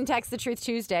who joined Text the Truth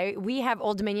Tuesday. We have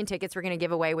Old Dominion tickets we're going to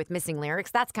give away with missing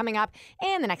lyrics. That's coming up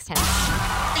in the next 10 minutes.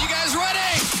 Are you guys ready?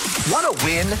 Want to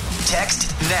win?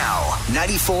 Text now.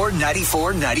 94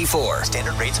 94 94.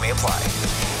 Standard rates may apply.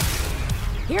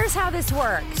 Here's how this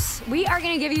works. We are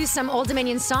going to give you some Old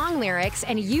Dominion song lyrics,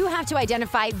 and you have to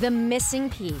identify the missing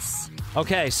piece.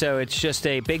 okay, so it's just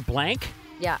a big blank.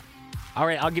 Yeah. All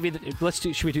right, I'll give you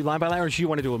should we do line by line or do you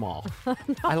want to do them all?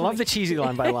 I love the cheesy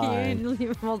line by line.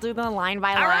 We'll do the line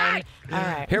by line. All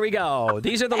right. Here we go.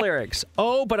 These are the lyrics.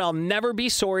 Oh, but I'll never be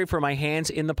sorry for my hands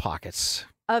in the pockets.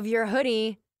 Of your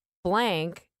hoodie,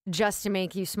 blank, just to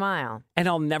make you smile. And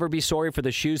I'll never be sorry for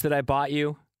the shoes that I bought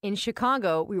you. In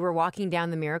Chicago, we were walking down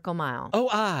the Miracle Mile. Oh,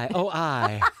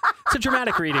 I. It's a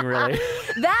dramatic reading, really.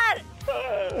 That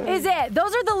is it.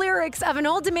 Those are the lyrics of an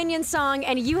Old Dominion song,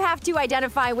 and you have to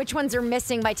identify which ones are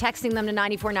missing by texting them to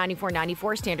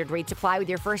 949494. Standard rates apply with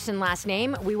your first and last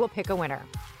name. We will pick a winner.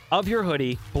 Of your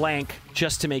hoodie, blank,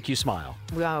 just to make you smile.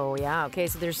 Oh, yeah. Okay,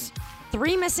 so there's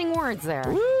 3 missing words there.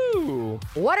 Woo!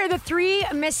 What are the 3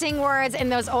 missing words in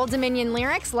those Old Dominion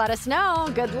lyrics? Let us know.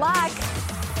 Good luck.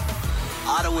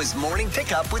 Ottawa's Morning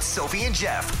Pickup with Sophie and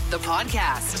Jeff. The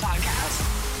podcast.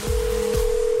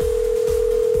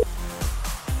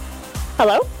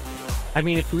 Hello? I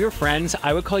mean, if we were friends,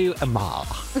 I would call you Amal.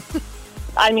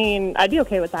 I mean, I'd be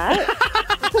okay with that.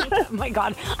 Oh, my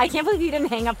God. I can't believe you didn't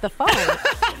hang up the phone.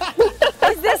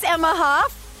 Is this Emma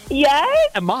Huff? Yes,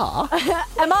 Amal?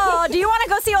 Emma, do you want to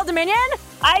go see Old Dominion?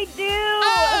 I do.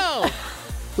 Oh!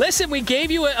 Listen, we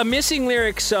gave you a missing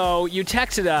lyric, so you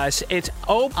texted us. It's,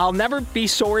 oh, I'll never be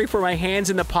sorry for my hands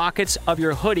in the pockets of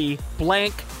your hoodie,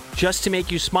 blank, just to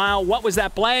make you smile. What was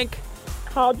that blank?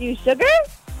 Called you sugar?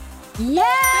 Yes!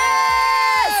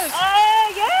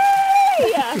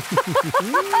 Yay!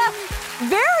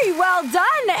 Very well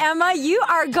done, Emma. You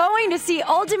are going to see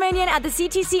Old Dominion at the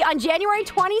CTC on January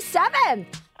 27th.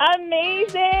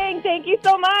 Amazing. Thank you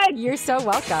so much. You're so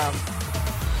welcome.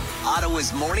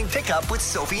 Ottawa's Morning Pickup with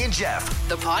Sophie and Jeff.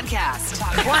 The podcast.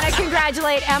 Want to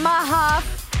congratulate Emma Huff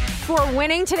for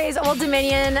winning today's Old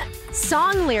Dominion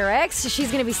song lyrics.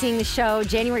 She's going to be seeing the show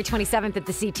January 27th at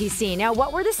the CTC. Now,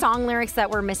 what were the song lyrics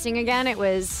that were missing again? It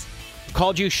was...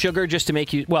 Called you sugar just to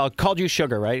make you... Well, called you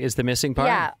sugar, right, is the missing part?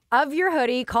 Yeah. Of your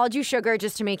hoodie, called you sugar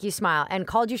just to make you smile. And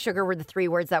called you sugar were the 3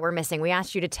 words that were missing. We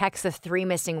asked you to text the 3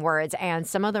 missing words, and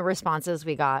some of the responses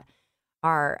we got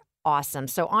are awesome.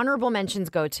 So honorable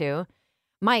mentions go to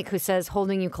Mike, who says,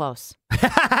 holding you close.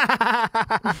 I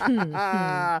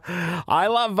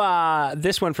love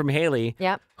this one from Haley.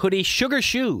 Yep. Hoodie sugar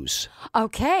shoes.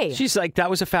 Okay. She's like, that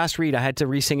was a fast read. I had to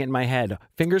re-sing it in my head.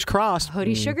 Fingers crossed.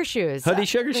 Hoodie sugar shoes. Hoodie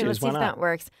sugar shoes. Let's see Why if not? that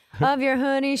works. Of your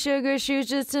hoodie sugar shoes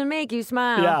just to make you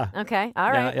smile. Yeah. Okay.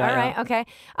 All right. Yeah, All right. yeah. Okay.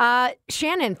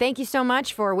 Shannon, thank you so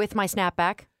much for With My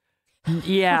Snapback.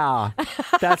 Yeah.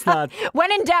 That's not...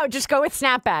 When in doubt, just go with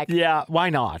Snapback. Yeah,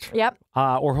 why not? Yep.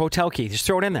 Or hotel key. Just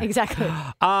throw it in there. Exactly.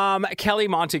 Kelly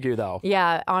Montague, though.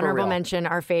 Yeah. Honorable real. mention,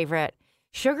 our favorite.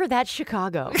 Sugar, that's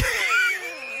Chicago.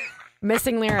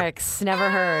 Missing lyrics. Never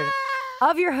heard.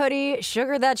 Of your hoodie,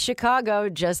 sugar, that's Chicago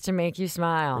just to make you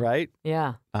smile. Right?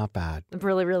 Yeah. Not bad.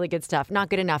 Really, really good stuff. Not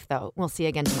good enough, though. We'll see you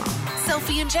again tomorrow.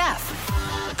 Sophie and Jeff.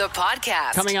 The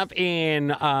podcast. Coming up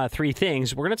in 3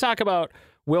 things, we're going to talk about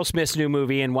Will Smith's new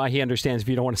movie and why he understands if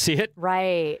you don't want to see it.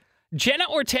 Right. Jenna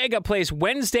Ortega plays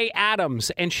Wednesday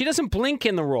Addams, and she doesn't blink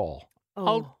in the role. Oh.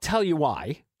 I'll tell you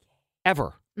why.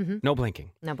 Ever. No blinking.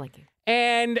 No blinking.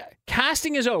 And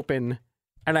casting is open,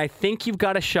 and I think you've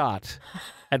got a shot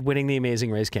at winning the Amazing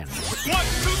Race Canada.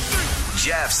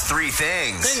 Jeff's 3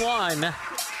 things. Thing 1.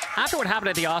 After what happened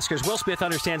at the Oscars, Will Smith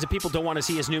understands that people don't want to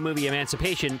see his new movie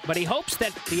Emancipation, but he hopes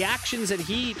that the actions that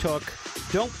he took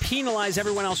don't penalize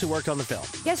everyone else who worked on the film.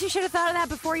 Guess you should have thought of that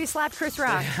before you slapped Chris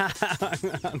Rock.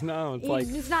 No, it's like...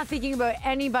 He's not thinking about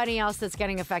anybody else that's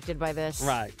getting affected by this.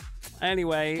 Right.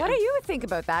 Anyway. What do you think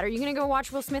about that? Are you going to go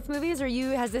watch Will Smith movies?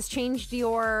 Has this changed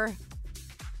your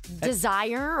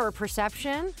desire or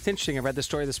perception? It's interesting. I read the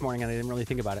story this morning and I didn't really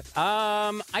think about it.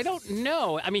 I don't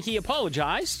know. I mean, he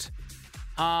apologized.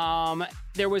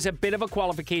 There was a bit of a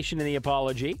qualification in the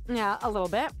apology. Yeah, a little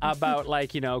bit. About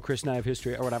Chris and I have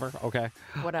history or whatever. Okay.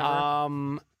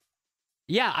 Whatever.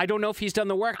 Yeah, I don't know if he's done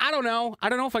the work. I don't know. I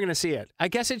don't know if I'm going to see it. I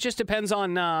guess it just depends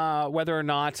on whether or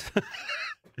not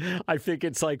I think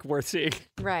it's worth seeing.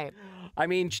 Right. I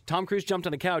mean, Tom Cruise jumped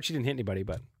on the couch. He didn't hit anybody,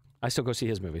 but I still go see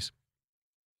his movies.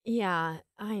 Yeah,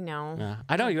 I know.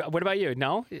 I know. What about you?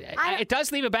 No? It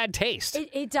does leave a bad taste.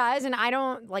 It does, and I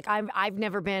don't like. I've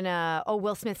never been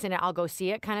Will Smith's in it, I'll go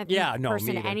see it kind of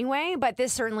person me either. anyway. But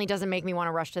this certainly doesn't make me want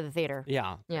to rush to the theater.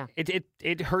 Yeah. Yeah.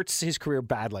 It hurts his career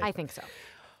badly. I think so.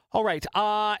 All right.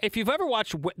 If you've ever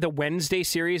watched the Wednesday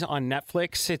series on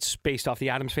Netflix, it's based off the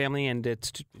Addams Family, and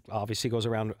it obviously goes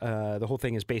around. The whole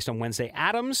thing is based on Wednesday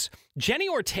Addams. Jenny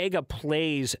Ortega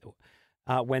plays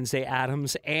Wednesday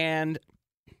Addams, and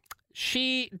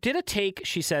she did a take,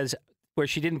 she says, where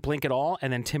she didn't blink at all,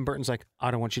 and then Tim Burton's like,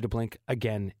 I don't want you to blink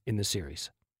again in the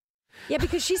series. Yeah,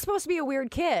 because she's supposed to be a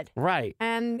weird kid. Right.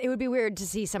 And it would be weird to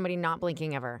see somebody not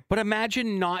blinking ever. But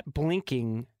imagine not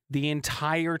blinking the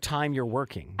entire time you're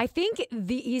working. I think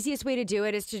the easiest way to do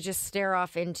it is to just stare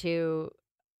off into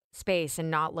space and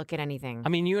not look at anything. I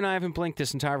mean, you and I haven't blinked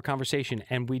this entire conversation,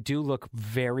 and we do look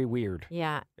very weird.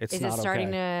 Yeah. It's is not it starting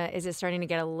okay. Is it starting to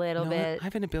get a little bit? I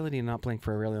have an ability to not blink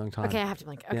for a really long time. Okay, I have to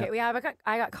blink. Okay, Yeah.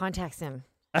 I got contacts in.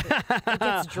 It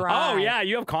gets dry. Oh, yeah,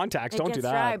 you have contacts. Don't do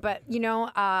that. Dry, but,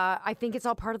 I think it's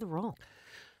all part of the role.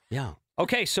 Yeah.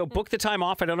 Okay, so book the time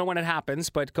off. I don't know when it happens,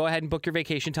 but go ahead and book your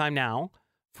vacation time now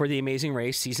for The Amazing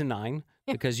Race Season 9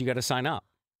 because you got to sign up.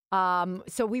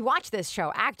 So we watch this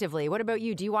show actively. What about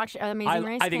you? Do you watch Amazing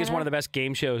Race? I think it's Canada? one of the best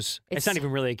game shows. It's not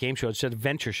even really a game show. It's an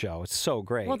adventure show. It's so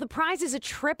great. Well, the prize is a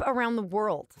trip around the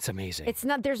world. It's amazing. It's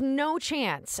not. There's no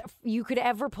chance you could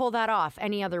ever pull that off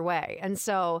any other way. And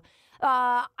so,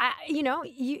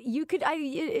 you could.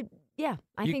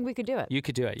 I think we could do it. You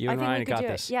could do it. You and Ryan got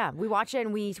this. Yeah, we watch it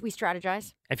and we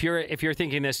strategize. If you're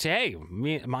thinking this, hey,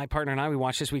 my partner and I, we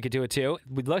watch this, we could do it too.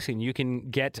 Listen, you can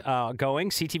get going,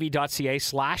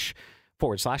 ctv.ca//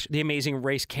 The Amazing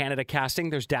Race Canada casting.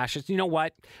 There's dashes. You know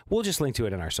what? We'll just link to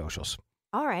it in our socials.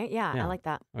 All right. Yeah. I like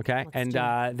that. Okay. And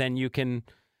then you can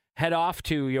head off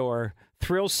to your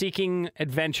thrill-seeking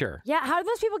adventure. Yeah. How do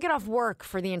those people get off work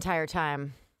for the entire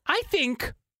time? I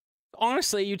think,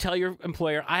 honestly, you tell your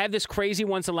employer, I have this crazy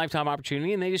once-in-a-lifetime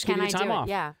opportunity, and they just give you the time off.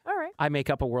 Yeah. All right. I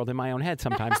make up a world in my own head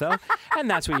sometimes, though, and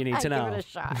that's what you need to know. Give it a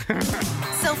shot.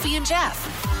 Sophie and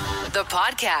Jeff, the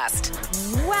podcast.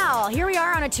 Well, here we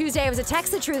are on a Tuesday. It was a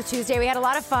Text the Truth Tuesday. We had a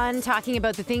lot of fun talking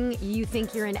about the thing you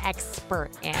think you're an expert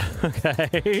in.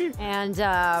 Okay. And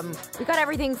we got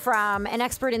everything from an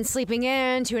expert in sleeping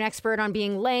in to an expert on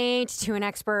being late to an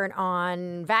expert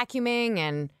on vacuuming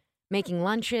and making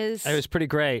lunches. It was pretty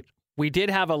great. We did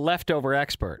have a leftover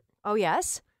expert. Oh,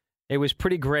 yes? It was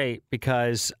pretty great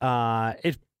because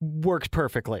it worked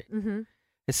perfectly. Mm-hmm.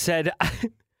 It said,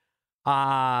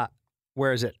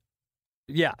 where is it?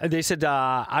 Yeah, they said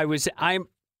I was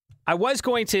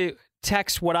going to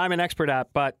text what I'm an expert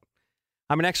at, but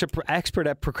I'm an expert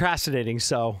at procrastinating,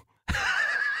 so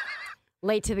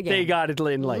late to the game. They got it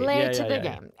in late. Late to the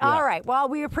game. All right. Well,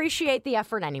 we appreciate the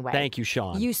effort anyway. Thank you,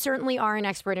 Sean. You certainly are an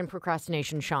expert in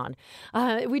procrastination, Sean.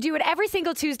 We do it every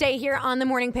single Tuesday here on the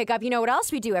Morning Pickup. You know what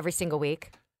else we do every single week?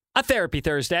 A Therapy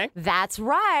Thursday. That's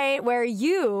right, where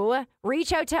you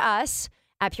reach out to us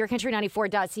at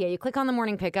purecountry94.ca. You click on the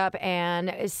Morning Pickup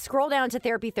and scroll down to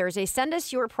Therapy Thursday. Send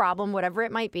us your problem, whatever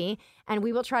it might be, and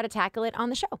we will try to tackle it on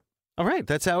the show. All right.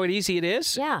 That's how easy it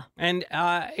is. Yeah. And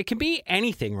it can be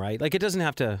anything, right? Like, it doesn't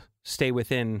have to stay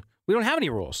within. We don't have any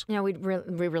rules. No, we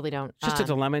really don't. It's just a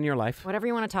dilemma in your life. Whatever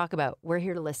you want to talk about, we're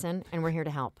here to listen, and we're here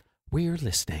to help. We're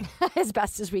listening. As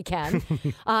best as we can.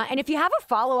 And if you have a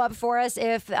follow-up for us,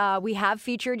 if we have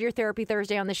featured your Therapy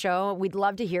Thursday on the show, we'd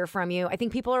love to hear from you. I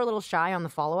think people are a little shy on the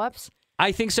follow-ups.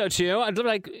 I think so, too. I'd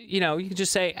like, you can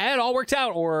just say, hey, it all worked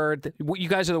out, or you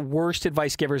guys are the worst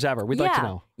advice givers ever. We'd like to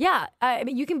know. Yeah. I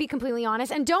mean, you can be completely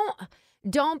honest. And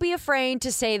don't be afraid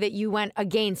to say that you went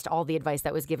against all the advice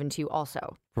that was given to you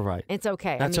also. Right. It's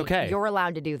okay. That's okay. You're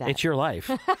allowed to do that. It's your life.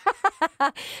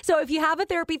 So if you have a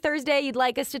Therapy Thursday you'd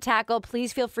like us to tackle,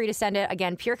 please feel free to send it.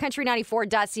 Again,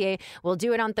 purecountry94.ca. We'll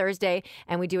do it on Thursday,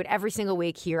 and we do it every single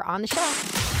week here on the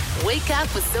show. Wake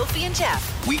up with Sophie and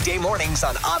Jeff. Weekday mornings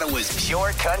on Ottawa's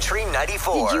Pure Country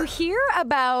 94. Did you hear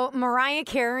about Mariah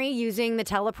Carey using the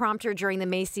teleprompter during the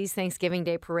Macy's Thanksgiving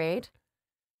Day Parade?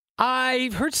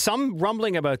 I've heard some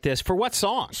rumbling about this. For what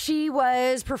song? She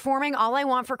was performing All I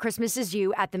Want for Christmas Is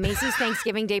You at the Macy's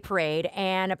Thanksgiving Day Parade,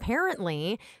 and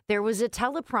apparently there was a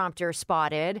teleprompter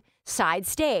spotted side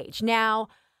stage. Now,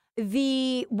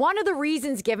 one of the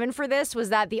reasons given for this was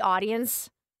that the audience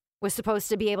was supposed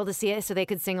to be able to see it so they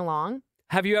could sing along.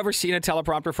 Have you ever seen a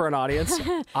teleprompter for an audience?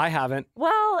 I haven't.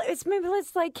 Well, it's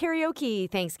like karaoke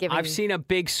Thanksgiving. I've seen a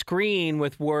big screen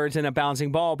with words and a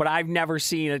bouncing ball, but I've never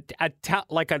seen It's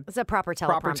a proper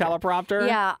teleprompter.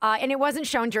 Yeah, and it wasn't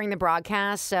shown during the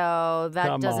broadcast, so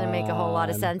that doesn't make a whole lot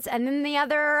of sense. And then the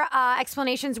other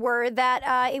explanations were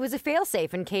that it was a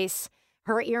failsafe in case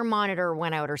her ear monitor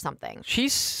went out or something.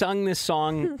 She's sung this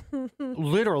song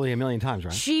literally a million times,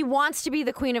 right? She wants to be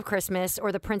the Queen of Christmas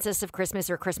or the Princess of Christmas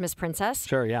or Christmas Princess.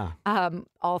 Sure, yeah.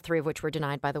 All three of which were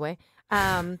denied, by the way.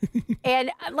 And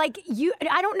I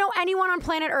don't know anyone on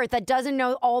planet Earth that doesn't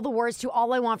know all the words to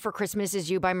All I Want for Christmas Is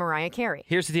You by Mariah Carey.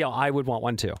 Here's the deal. I would want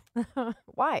one too.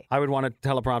 Why? I would want a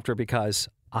teleprompter because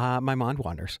my mind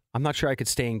wanders. I'm not sure I could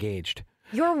stay engaged.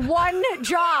 Your one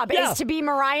job is to be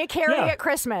Mariah Carey at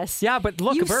Christmas. Yeah, but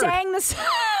look, you a bird. sang this.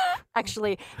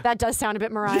 Actually, that does sound a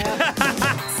bit Mariah.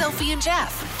 Sophie and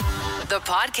Jeff, the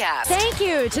podcast. Thank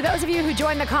you to those of you who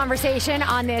joined the conversation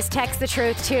on this Text the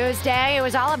Truth Tuesday. It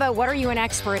was all about what are you an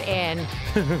expert in?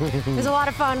 It was a lot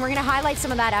of fun. We're going to highlight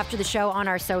some of that after the show on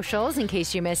our socials in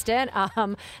case you missed it.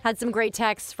 Had some great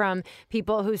texts from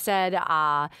people who said,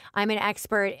 I'm an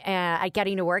expert at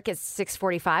getting to work at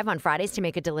 6:45 on Fridays to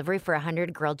make a delivery for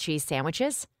 100 grilled cheese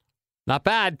sandwiches. Not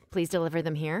bad. Please deliver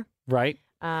them here. Right.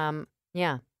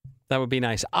 Yeah. That would be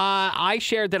nice. I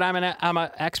shared that I'm an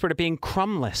expert at being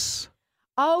crumbless.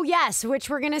 Oh, yes, which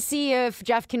we're going to see if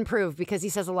Jeff can prove because he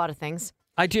says a lot of things.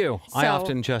 I do. So, I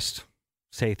often just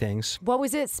say things. What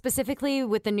was it specifically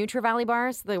with the Nature Valley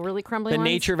bars, the really crumbly ones?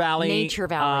 Nature Valley.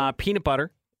 Peanut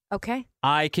butter. Okay.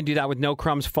 I can do that with no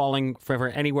crumbs falling forever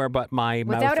anywhere but my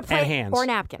Without mouth a plate and hands. or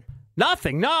napkin.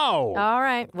 Nothing. No. All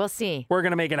right. We'll see. We're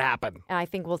going to make it happen. I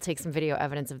think we'll take some video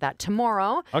evidence of that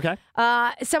tomorrow. Okay.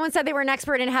 Someone said they were an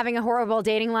expert in having a horrible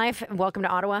dating life. Welcome to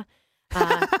Ottawa.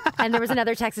 And there was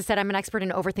another text that said, I'm an expert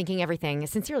in overthinking everything.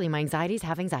 Sincerely, my anxieties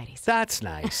have anxieties. That's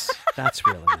nice. That's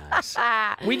really nice.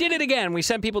 We did it again. We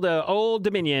sent people to Old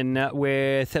Dominion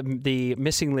with the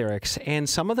missing lyrics. And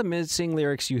some of the missing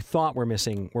lyrics you thought were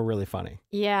missing were really funny.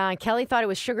 Yeah. Kelly thought it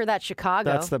was Sugar That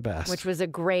Chicago. That's the best. Which was a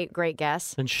great, great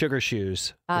guess. And Sugar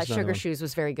Shoes. Sugar Shoes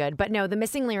was very good. But no, the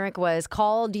missing lyric was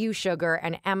Called You Sugar,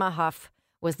 and Emma Huff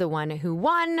was the one who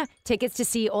won tickets to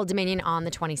see Old Dominion on the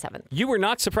 27th. You were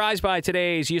not surprised by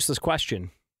today's useless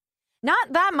question.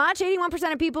 Not that much.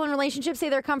 81% of people in relationships say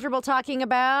they're comfortable talking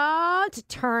about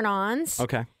turn-ons.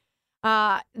 Okay.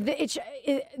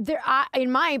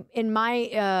 In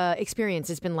my experience,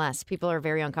 it's been less. People are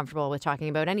very uncomfortable with talking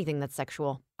about anything that's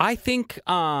sexual. I think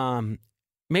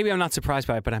maybe I'm not surprised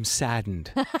by it, but I'm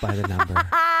saddened by the number.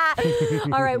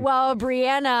 All right. Well,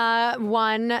 Brianna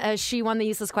won. She won the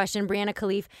useless question. Brianna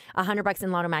Khalif, $100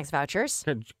 in Lotto Max vouchers.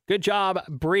 Good job,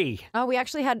 Bree. Oh, we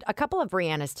actually had a couple of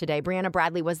Briannas today. Brianna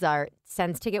Bradley was our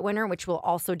Sens ticket winner, which we'll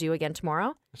also do again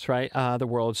tomorrow. That's right. The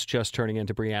world's just turning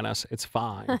into Briannas. It's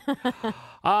fine.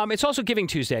 It's also Giving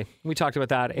Tuesday. We talked about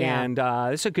that. Yeah. And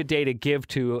it's a good day to give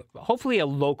to hopefully a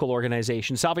local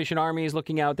organization. Salvation Army is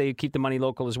looking out. They keep the money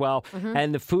local as well. Mm-hmm.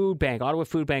 And the Food Bank, Ottawa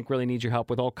Food Bank really needs your help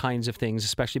with all kinds of things,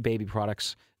 especially baby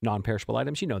products, non-perishable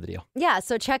items. You know the deal. Yeah,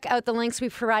 so check out the links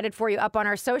we've provided for you up on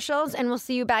our socials, and we'll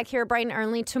see you back here bright and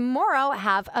early tomorrow.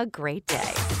 Have a great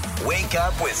day. Wake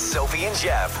up with Sophie and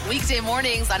Jeff. Weekday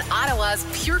mornings on Ottawa's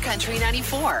Pure Country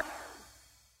 94.